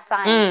know my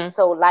assignment. Mm.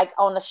 So, like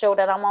on the show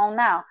that I'm on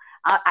now,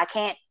 I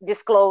can't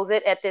disclose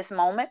it at this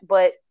moment,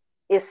 but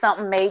It's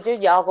something major.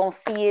 Y'all gonna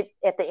see it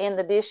at the end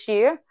of this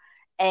year,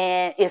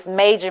 and it's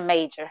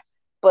major.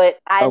 But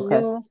I Okay.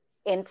 knew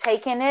in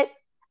taking it,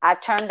 I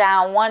turned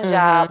down one Mm-hmm.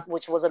 job,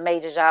 which was a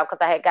major job, because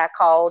I had got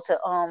called to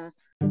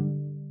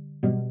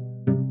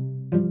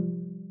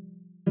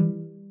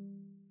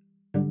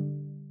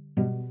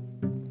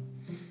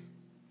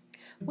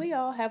We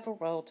all have a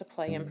role to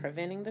play in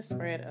preventing the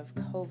spread of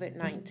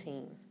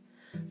COVID-19.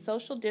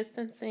 Social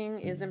distancing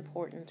is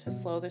important to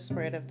slow the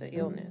spread of the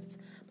illness,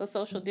 but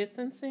social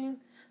distancing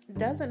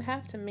doesn't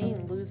have to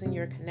mean losing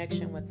your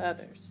connection with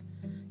others.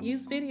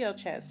 Use video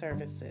chat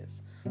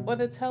services or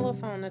the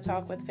telephone to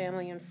talk with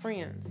family and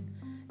friends.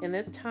 In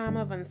this time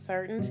of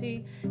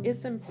uncertainty,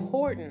 it's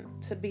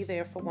important to be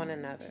there for one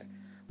another.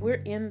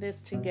 We're in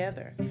this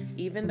together,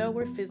 even though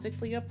we're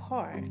physically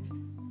apart.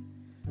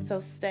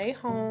 So stay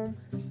home,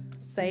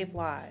 save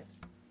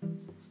lives.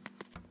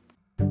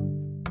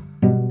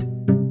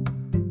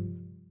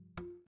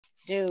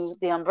 Do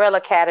the Umbrella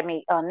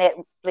Academy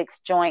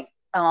Netflix joint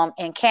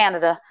in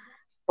Canada,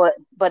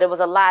 but it was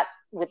a lot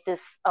with this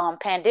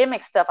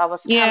pandemic stuff. I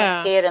was kind of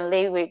scared and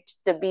leery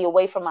to be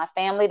away from my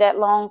family that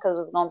long, because it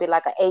was going to be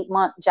like an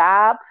 8-month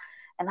job.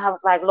 And I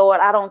was like, Lord,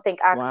 I don't think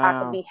I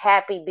could be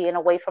happy being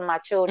away from my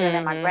children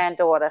and my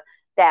granddaughter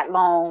that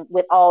long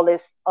with all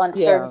this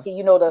uncertainty.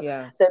 You know,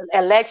 the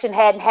election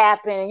hadn't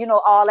happened, you know,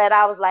 all that.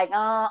 I was like,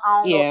 I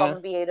don't know if I'm going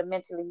to be able to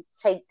mentally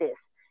take this,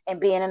 and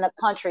being in a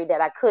country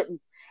that I couldn't.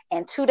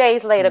 And 2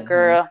 days later,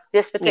 girl,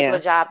 this particular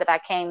job that I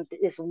came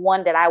is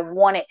one that I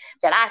wanted,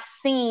 that I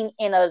seen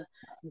in a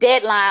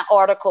Deadline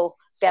article,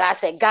 that I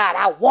said, God,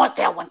 I want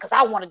that one, because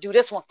I want to do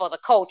this one for the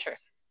culture.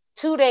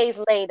 2 days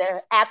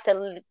later,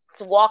 after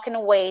walking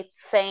away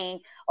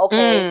saying,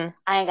 okay,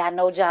 I ain't got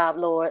no job,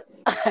 Lord,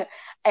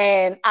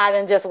 and I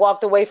done just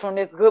walked away from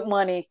this good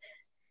money,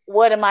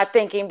 what am I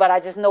thinking? But I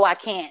just know I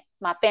can't.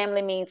 My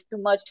family means too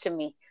much to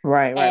me.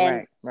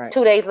 Right.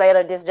 2 days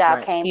later, this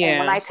job came. And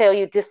when I tell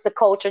you this is the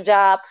culture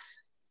job,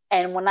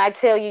 and when I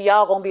tell you,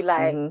 y'all gonna be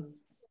like,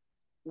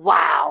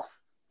 wow.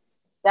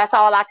 That's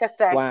all I can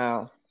say.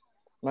 Wow.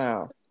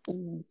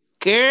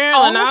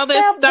 Girl, and all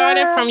this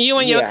started from you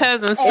and your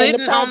cousin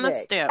sitting on the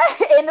step.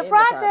 in the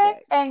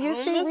project. And you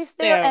see, we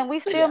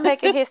still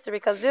making history,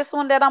 because this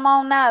one that I'm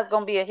on now is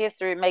gonna be a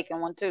history making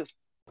one too.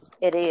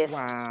 It is.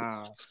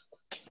 Wow.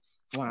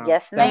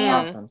 Yes, ma'am. That's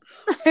awesome.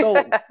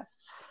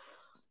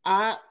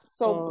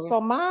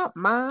 So my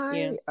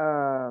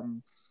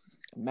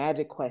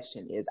magic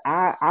question is,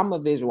 I'm a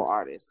visual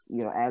artist,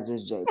 you know, as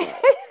is JJ.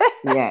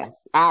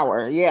 Yes,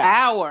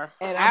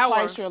 and I'm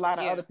quite sure a lot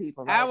of other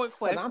people, right?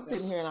 Because I'm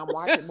sitting here and I'm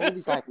watching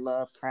movies like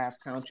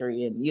Lovecraft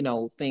Country and, you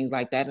know, things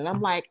like that, and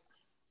I'm like,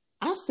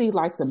 I see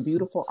like some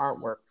beautiful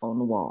artwork on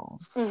the wall.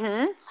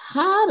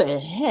 How the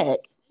heck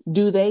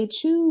do they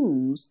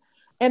choose?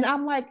 And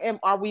I'm like,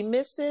 are we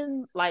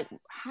missing, like,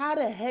 how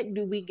the heck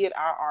do we get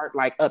our art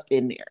like up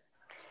in there?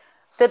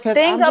 The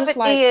thing of it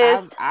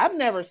is, I've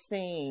never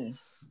seen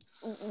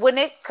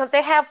because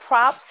they have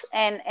props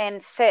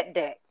and set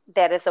deck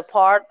that is a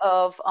part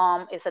of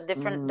it's a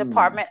different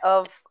department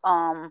of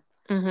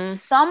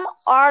some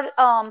art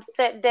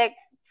set deck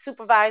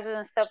supervisors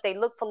and stuff. They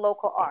look for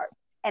local art,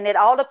 and it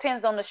all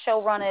depends on the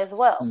showrunner as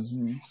well.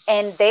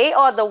 And they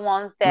are the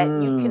ones that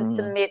you can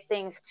submit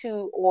things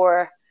to,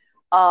 or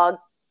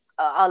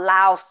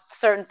allow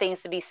certain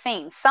things to be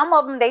seen. Some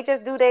of them, they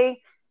just do their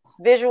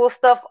visual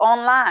stuff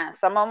online.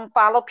 Some of them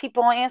follow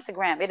people on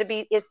Instagram.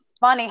 It's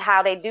funny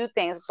how they do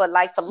things. But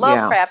like for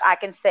Lovecraft, I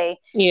can say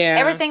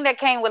everything that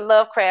came with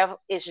Lovecraft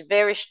is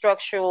very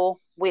structural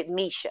with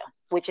Misha,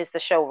 which is the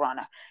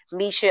showrunner.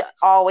 Misha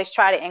always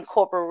try to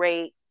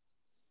incorporate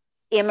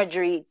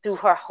imagery through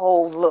her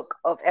whole look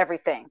of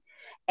everything.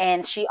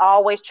 And she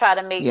always try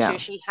to make sure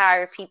she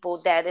hire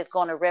people that is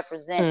going to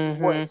represent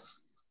what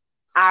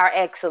our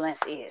excellence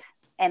is.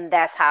 And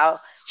that's how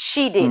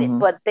she did it.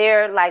 But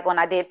they're like, when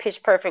I did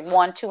Pitch Perfect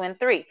 1, 2, and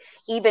 3,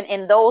 even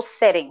in those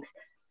settings,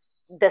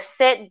 the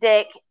set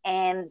deck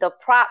and the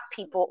prop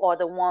people are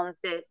the ones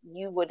that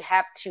you would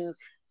have to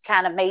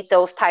kind of make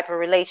those type of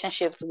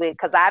relationships with.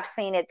 Because I've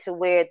seen it to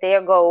where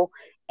they'll go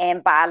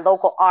and buy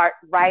local art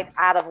right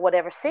out of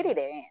whatever city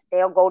they're in.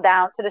 They'll go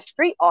down to the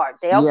street art.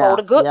 They'll go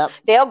to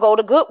They'll go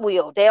to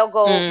Goodwill. They'll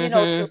go, you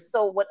know,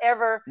 so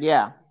whatever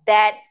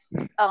that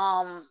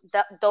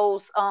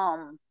those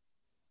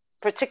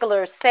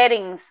particular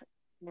settings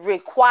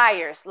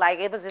requires. Like,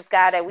 it was this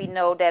guy that we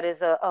know that is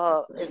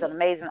an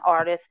amazing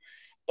artist,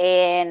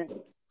 and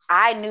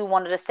I knew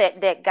one of the set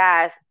deck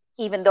guys,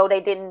 even though they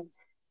didn't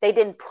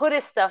put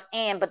his stuff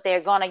in, but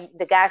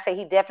the guy said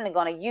he definitely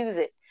gonna use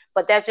it.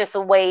 But that's just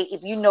a way,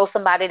 if you know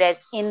somebody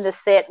that's in the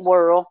set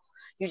world,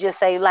 you just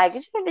say like,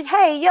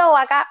 hey, yo,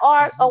 I got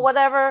art or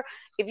whatever.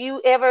 If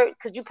you ever,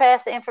 could you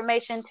pass the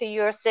information to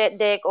your set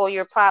deck or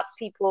your props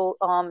people,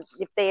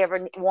 if they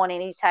ever want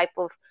any type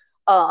of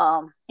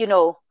you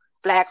know,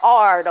 black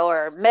art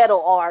or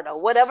metal art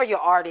or whatever your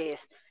art is,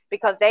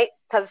 because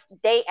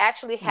they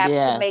actually have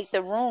to make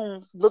the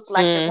room look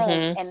like the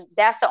room, and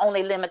that's the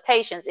only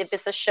limitations. If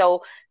it's a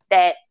show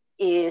that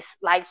is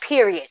like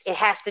period. It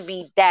has to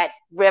be that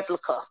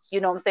replica,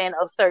 you know what I'm saying,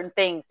 of certain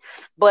things.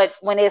 But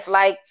when it's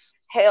like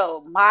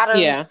hell,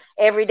 modern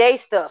everyday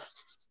stuff,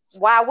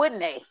 why wouldn't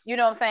they? You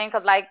know what I'm saying?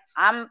 Because like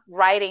I'm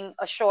writing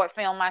a short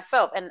film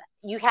myself, and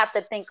you have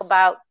to think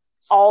about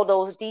all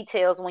those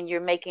details when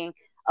you're making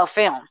a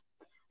film.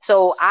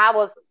 So I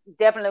was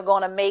definitely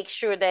going to make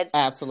sure that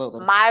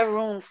absolutely my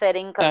room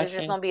setting, because it's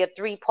just going to be a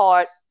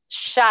 3-part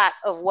shot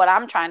of what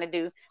I'm trying to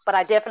do, but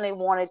I definitely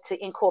wanted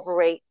to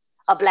incorporate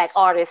a Black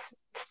artist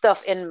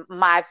stuff in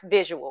my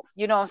visual.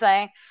 You know what I'm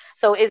saying?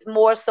 So it's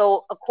more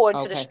so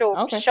according to the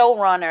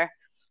showrunner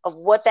of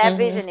what that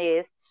vision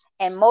is.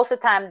 And most of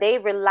the time they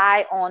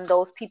rely on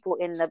those people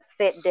in the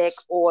set deck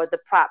or the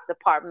prop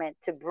department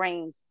to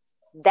bring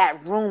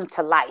that room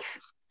to life.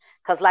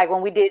 Because like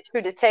when we did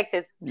True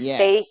Detectives,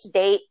 the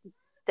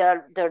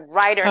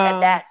writer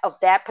of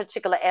that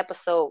particular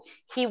episode,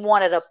 he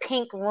wanted a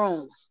pink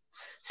room.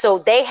 So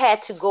they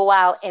had to go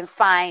out and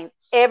find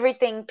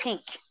everything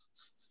pink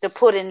to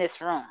put in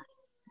this room.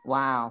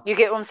 Wow. You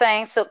get what I'm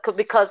saying? So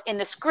because in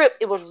the script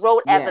it was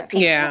wrote as a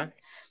pink room.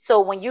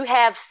 So when you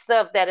have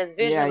stuff that is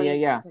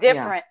visually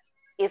different,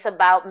 it's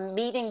about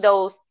meeting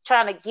those,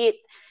 trying to get,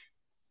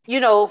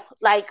 you know,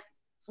 like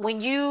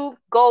when you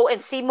go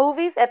and see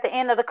movies at the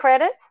end of the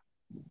credits,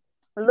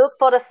 look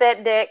for the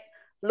set deck,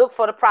 look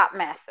for the prop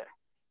master.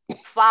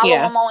 Follow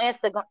them on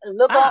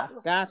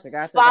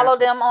Instagram. Follow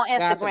them on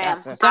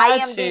Instagram.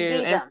 IMDb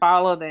them and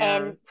follow them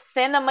and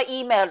send them an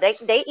email. They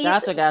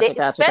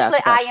especially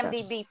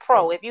IMDb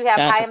Pro. If you have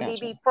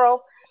IMDb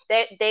Pro,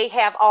 they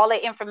have all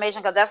the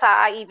information, because that's how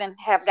I even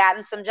have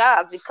gotten some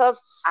jobs, because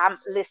I'm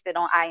listed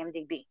on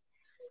IMDb.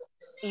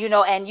 You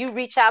know, and you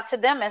reach out to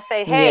them and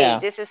say, hey,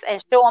 this is,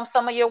 and show them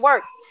some of your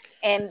work.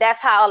 And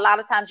that's how a lot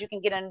of times you can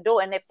get in the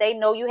door. And if they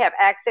know you have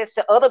access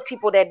to other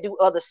people that do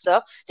other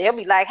stuff, they'll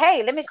be like,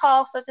 hey, let me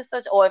call such and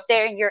such. Or if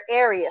they're in your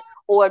area,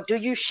 or do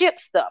you ship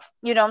stuff?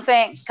 You know what I'm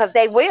saying? Because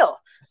they will.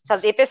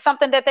 Because if it's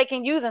something that they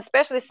can use, and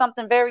especially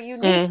something very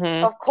unique,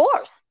 of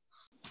course.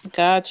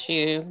 Got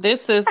you.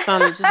 This is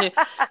some shit.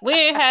 We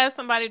ain't had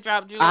somebody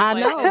drop jewels. I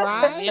know,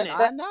 right?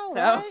 I know,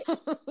 right?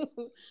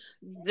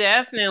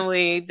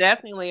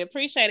 Definitely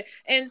appreciate it.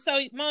 And so,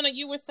 Mona,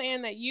 you were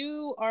saying that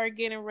you are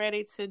getting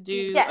ready to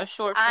do a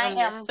short film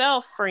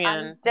yourself, friend.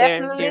 I'm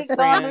definitely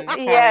going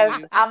to.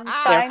 Yes, I'm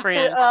trying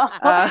to.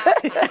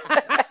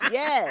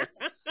 Yes.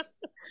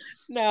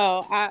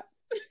 No,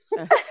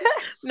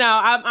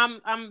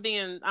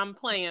 I'm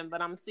playing,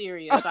 but I'm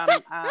serious.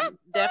 I'm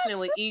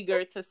definitely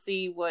eager to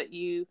see what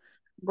you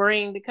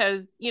bring,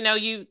 because you know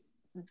you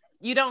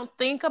don't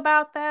think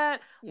about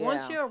that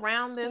once you're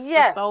around this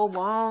for so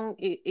long.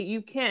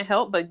 You can't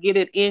help but get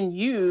it in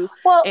you,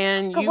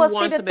 and you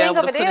want to be able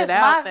to put it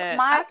out that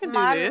I can do this.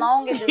 My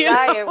longest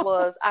desire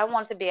was I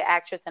wanted to be an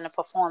actress and a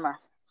performer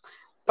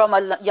from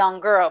a young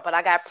girl, but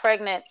I got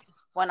pregnant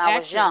when I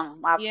was young.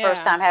 My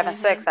first time having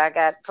sex, I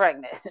got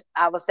pregnant.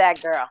 I was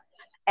that girl.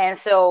 And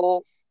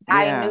so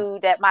I knew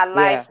that my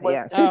life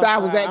was I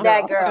was that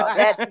girl.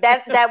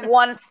 That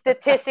one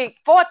statistic,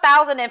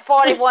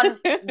 4,041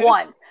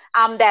 one.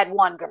 I'm that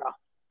one girl.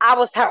 I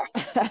was her.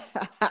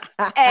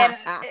 And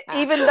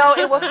even though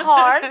it was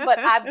hard, but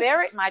I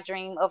buried my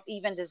dream of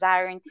even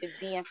desiring to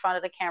be in front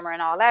of the camera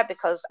and all that,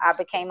 because I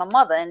became a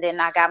mother, and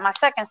then I got my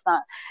second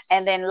son,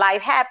 and then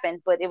life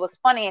happened. But it was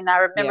funny, and I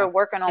remember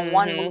working on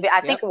one movie, I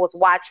think it was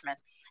Watchmen,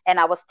 and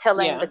I was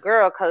telling the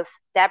girl, because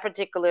that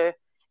particular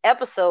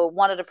episode,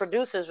 one of the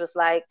producers was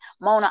like,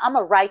 Mona, I'm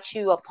gonna write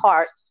you a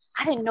part.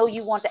 I didn't know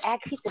you want to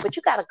act. He said, but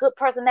you got a good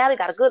personality,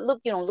 got a good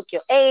look, you don't look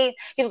your age.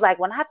 He was like,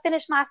 when I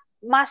finish my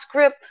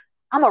script,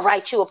 I'm gonna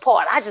write you a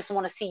part. I just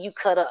want to see you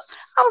cut up.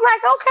 I was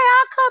like, okay,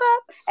 I'll cut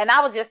up. And I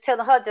was just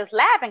telling her, just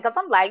laughing, because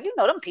I'm like, you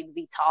know, them people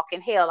be talking.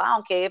 Hell, I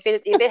don't care if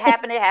it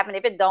happened, it happened.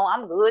 If it don't,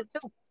 I'm good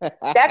too.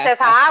 That's just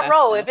how I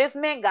roll. If it's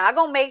meant, God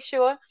gonna make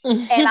sure.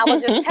 And I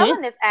was just telling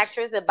this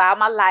actress about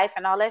my life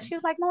and all that. She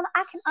was like, Mona,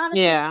 I can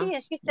honestly see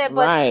it. She said,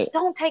 but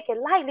don't take it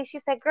lightly. She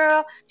said,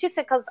 girl,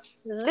 because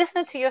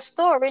listening to your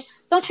story,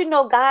 don't you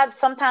know God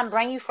sometimes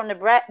bring you from the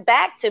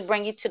back to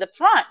bring you to the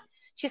front?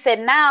 She said,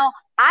 now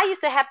I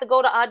used to have to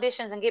go to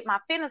auditions and get my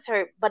feelings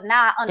hurt, but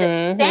now I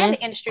understand the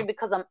industry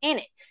because I'm in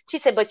it. She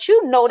said, but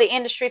you know the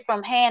industry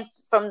from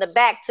the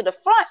back to the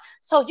front.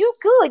 So you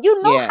good.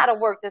 You know how to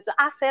work this.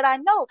 I said, I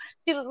know.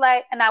 She was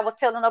like, and I was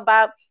telling her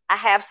about, I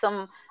have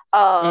some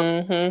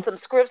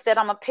scripts that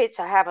I'm going to pitch.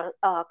 I have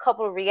a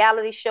couple of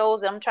reality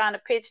shows that I'm trying to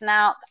pitch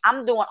now.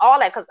 I'm doing all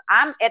that because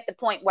I'm at the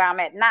point where I'm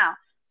at now.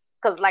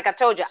 Because like I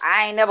told you,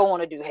 I ain't never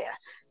want to do hair.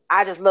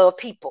 I just love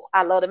people.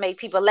 I love to make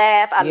people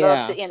laugh. I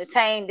love to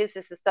entertain. This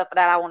is the stuff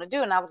that I want to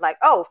do. And I was like,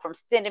 oh, from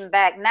sitting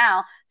back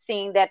now,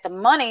 seeing that the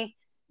money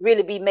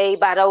really be made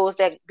by those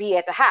that be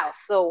at the house.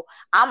 So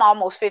I'm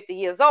almost 50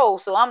 years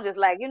old. So I'm just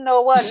like, you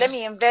know what? Let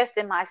me invest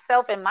in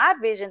myself and my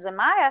visions and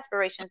my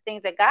aspirations,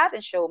 things that God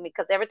has showed me.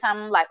 Because every time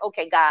I'm like,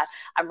 okay, God,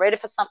 I'm ready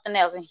for something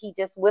else. And he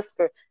just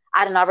whispered,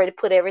 I done already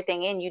put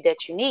everything in you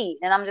that you need.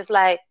 And I'm just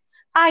like,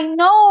 I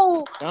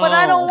know, but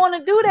I don't want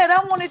to do that.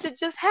 I want it to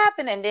just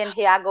happen. And then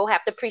here I go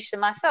have to preach to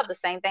myself. The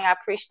same thing I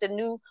preach to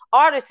new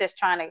artists that's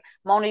trying to,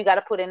 Mona, you got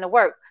to put in the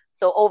work.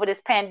 So over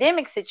this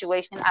pandemic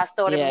situation, I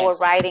started more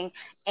writing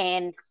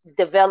and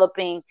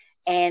developing.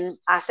 And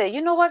I said,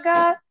 you know what,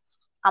 God?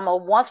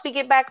 Once we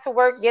get back to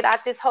work, get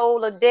out this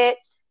hole of debt,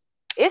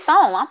 it's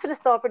on. I'm going to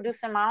start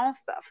producing my own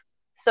stuff.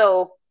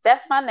 So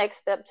that's my next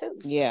step too.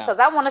 Yeah. Because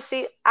I want to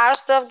see our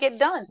stuff get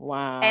done.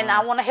 Wow. And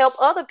I want to help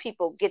other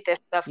people get their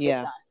stuff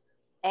get done.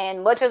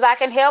 And much as I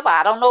can help,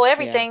 I don't know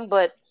everything,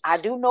 but I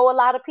do know a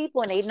lot of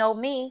people, and they know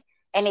me,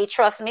 and they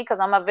trust me because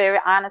I'm a very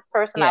honest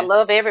person. Yes. I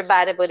love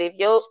everybody, but if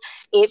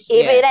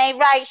it ain't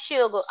right,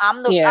 sugar,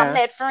 I'm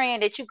that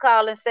friend that you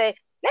call and say,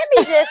 let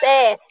me just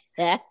ask,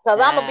 because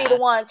I'm gonna be the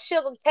one.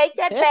 Sugar, take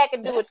that back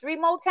and do it 3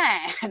 more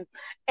times,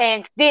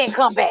 and then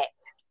come back.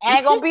 I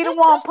ain't gonna be the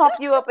one pump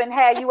you up and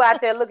have you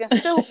out there looking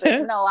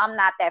stupid. No, I'm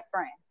not that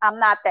friend. I'm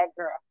not that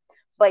girl.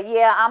 But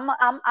yeah,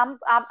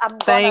 I'm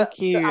Thank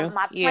you.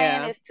 My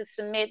plan is to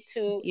submit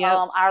to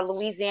our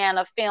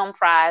Louisiana Film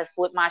Prize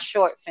with my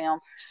short film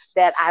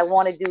that I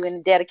want to do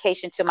in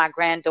dedication to my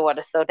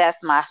granddaughter. So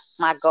that's my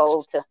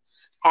goal, to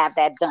have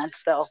that done.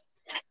 So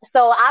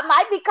I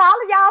might be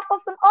calling y'all for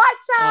some art,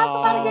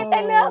 child. Somebody get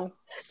their little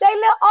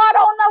art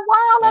on the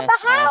wall of the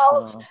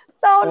house. Awesome.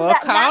 So well,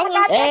 call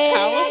us.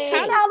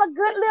 Y'all a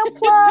good little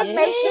plug. Yes.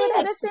 Make sure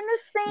that it's in the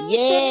scene,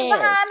 sitting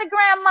behind the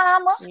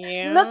grandmama,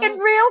 looking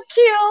real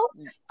cute.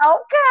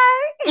 Okay.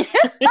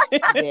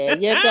 There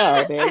you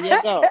go. There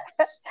you go.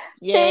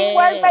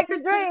 Teamwork make the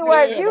dream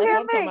work. You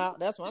hear me?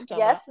 That's what I'm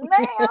talking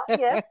about.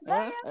 Yes,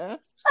 ma'am.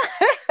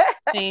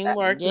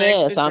 Teamwork.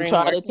 Yes, I'm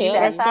trying to tell you.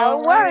 That's how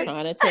it works. I'm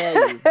trying to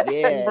tell you.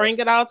 Yes. Bring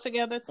it all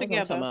together.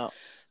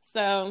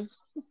 So.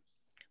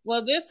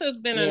 Well, this has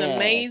been an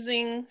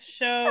amazing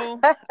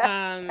show.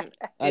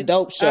 A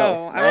dope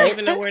show. Right? I don't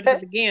even know where to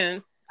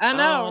begin. I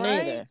know,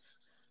 right? Either.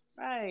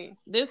 Right.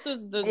 This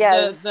is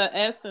the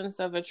essence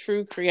of a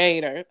true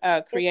creator.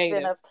 Creative.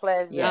 It's been a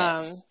pleasure.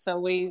 Yes. So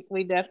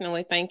we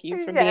definitely thank you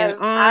for being on.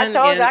 I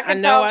told you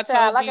I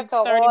told you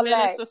 30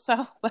 minutes or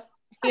so. But,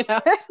 you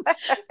know,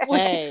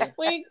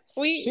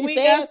 we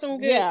got some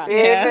good.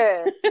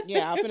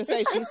 Yeah, I'm gonna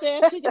say she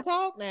said she can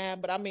talk now,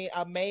 but I mean,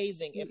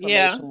 amazing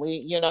information.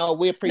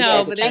 We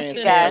appreciate the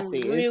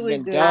transparency. Really it's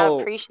been good. dope.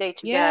 I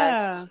appreciate you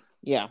guys.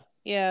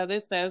 Yeah.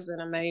 This has been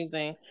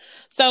amazing.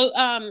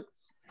 So,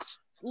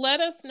 let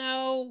us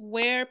know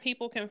where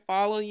people can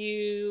follow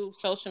you,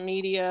 social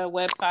media,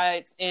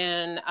 websites,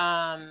 and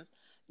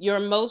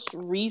your most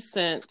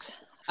recent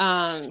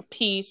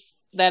piece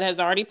that has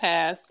already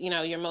passed,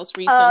 your most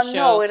recent show.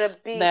 No, it'll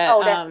be,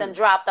 that's been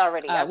dropped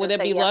already. Would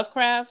it be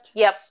Lovecraft?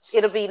 Yep,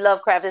 it'll be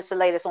Lovecraft. It's the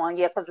latest one,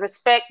 because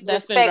Respect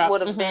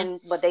would have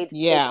been, but they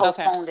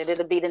postponed it.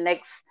 It'll be the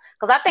next,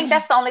 because I think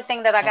that's the only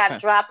thing that I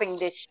got dropping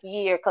this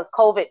year, because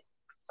COVID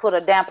put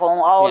a damper on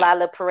all our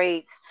little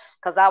parades,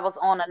 because I was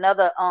on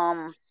another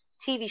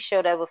TV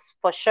show that was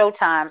for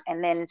Showtime,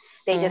 and then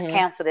they just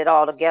canceled it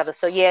all together.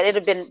 So it'd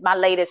have been, my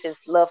latest is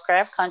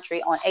Lovecraft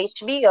Country on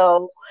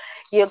HBO.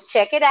 You'll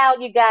check it out,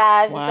 you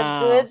guys.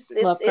 Wow. It's a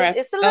little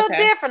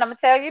different. I'm gonna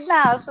tell you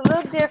now, it's a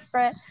little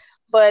different,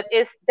 but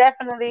it's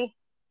definitely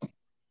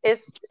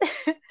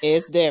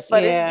it's different.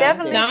 But it's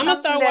definitely I'm gonna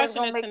start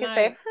watching it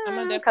tonight.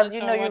 Because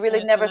you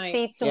really never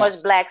see too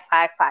much black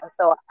sci-fi.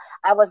 So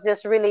I was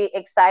just really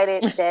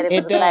excited that it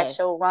was a black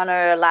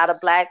showrunner, a lot of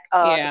black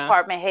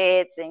department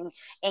heads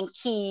and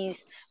key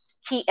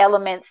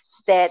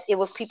elements, that it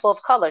was people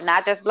of color,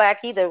 not just black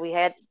either. We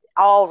had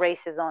all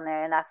races on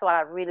there, and that's what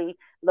I really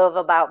love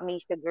about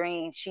Misha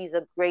Green. She's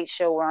a great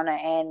showrunner,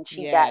 and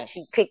she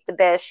picked the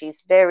best.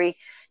 She's very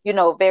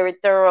very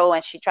thorough,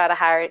 and she tried to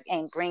hire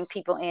and bring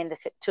people in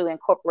to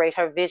incorporate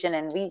her vision.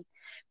 And we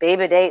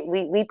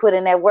put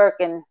in that work,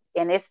 and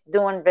it's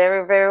doing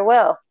very, very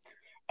well.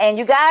 And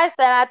you guys,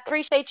 I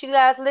appreciate you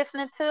guys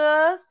listening to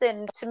us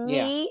and to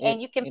me. And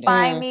you can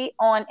find me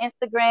on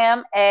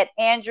Instagram at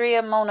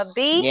Andrea Mona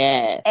B.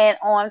 Yes. And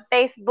on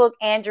Facebook,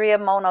 Andrea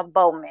Mona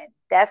Bowman.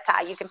 That's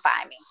how you can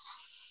find me.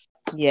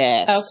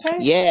 Yes. Okay.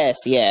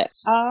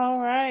 Yes. All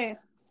right.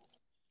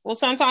 Well,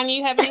 Santanya,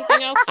 you have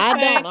anything else to say? I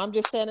don't. I'm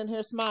just standing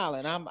here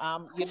smiling. I'm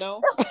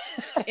you're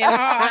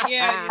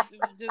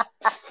just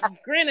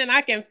grinning. I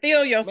can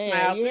feel your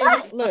smile.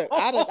 Look,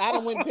 I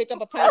done went and picked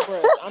up a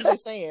paintbrush. I'm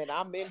just saying,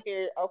 I'm in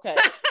here. Okay.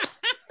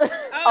 Come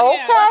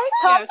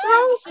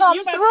through.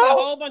 You about to see a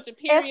whole bunch of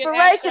period.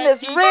 Inspiration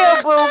is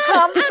real, boo.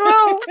 Come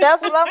through.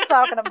 That's what I'm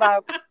talking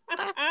about.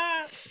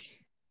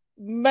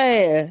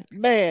 Man.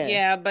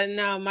 Yeah, but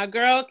no, my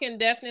girl can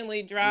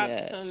definitely drop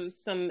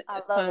some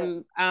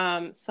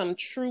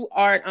true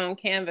art on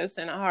canvas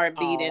in a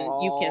heartbeat, and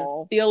you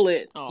can feel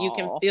it. You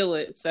can feel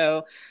it.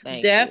 So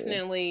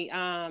definitely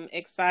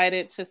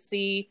excited to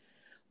see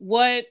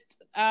what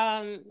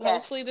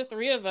hopefully the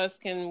three of us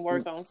can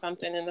work on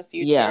something in the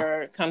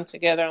future or come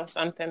together on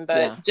something.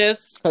 But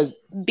just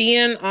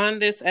being on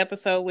this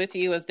episode with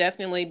you has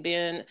definitely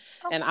been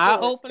an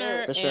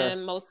eye-opener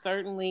and most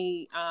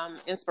certainly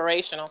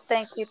inspirational.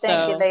 Thank you,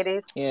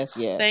 ladies. Yes.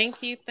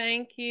 Thank you.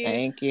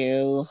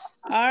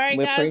 All right,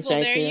 guys.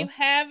 Well, there you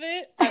have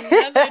it.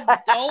 Another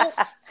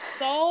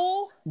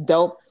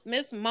dope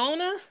Miss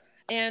Mona.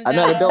 And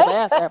another dope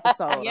ass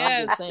episode.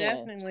 Yes, I'm just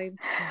saying. Definitely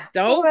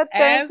dope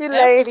thank you,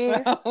 ladies.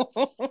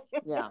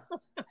 Yeah.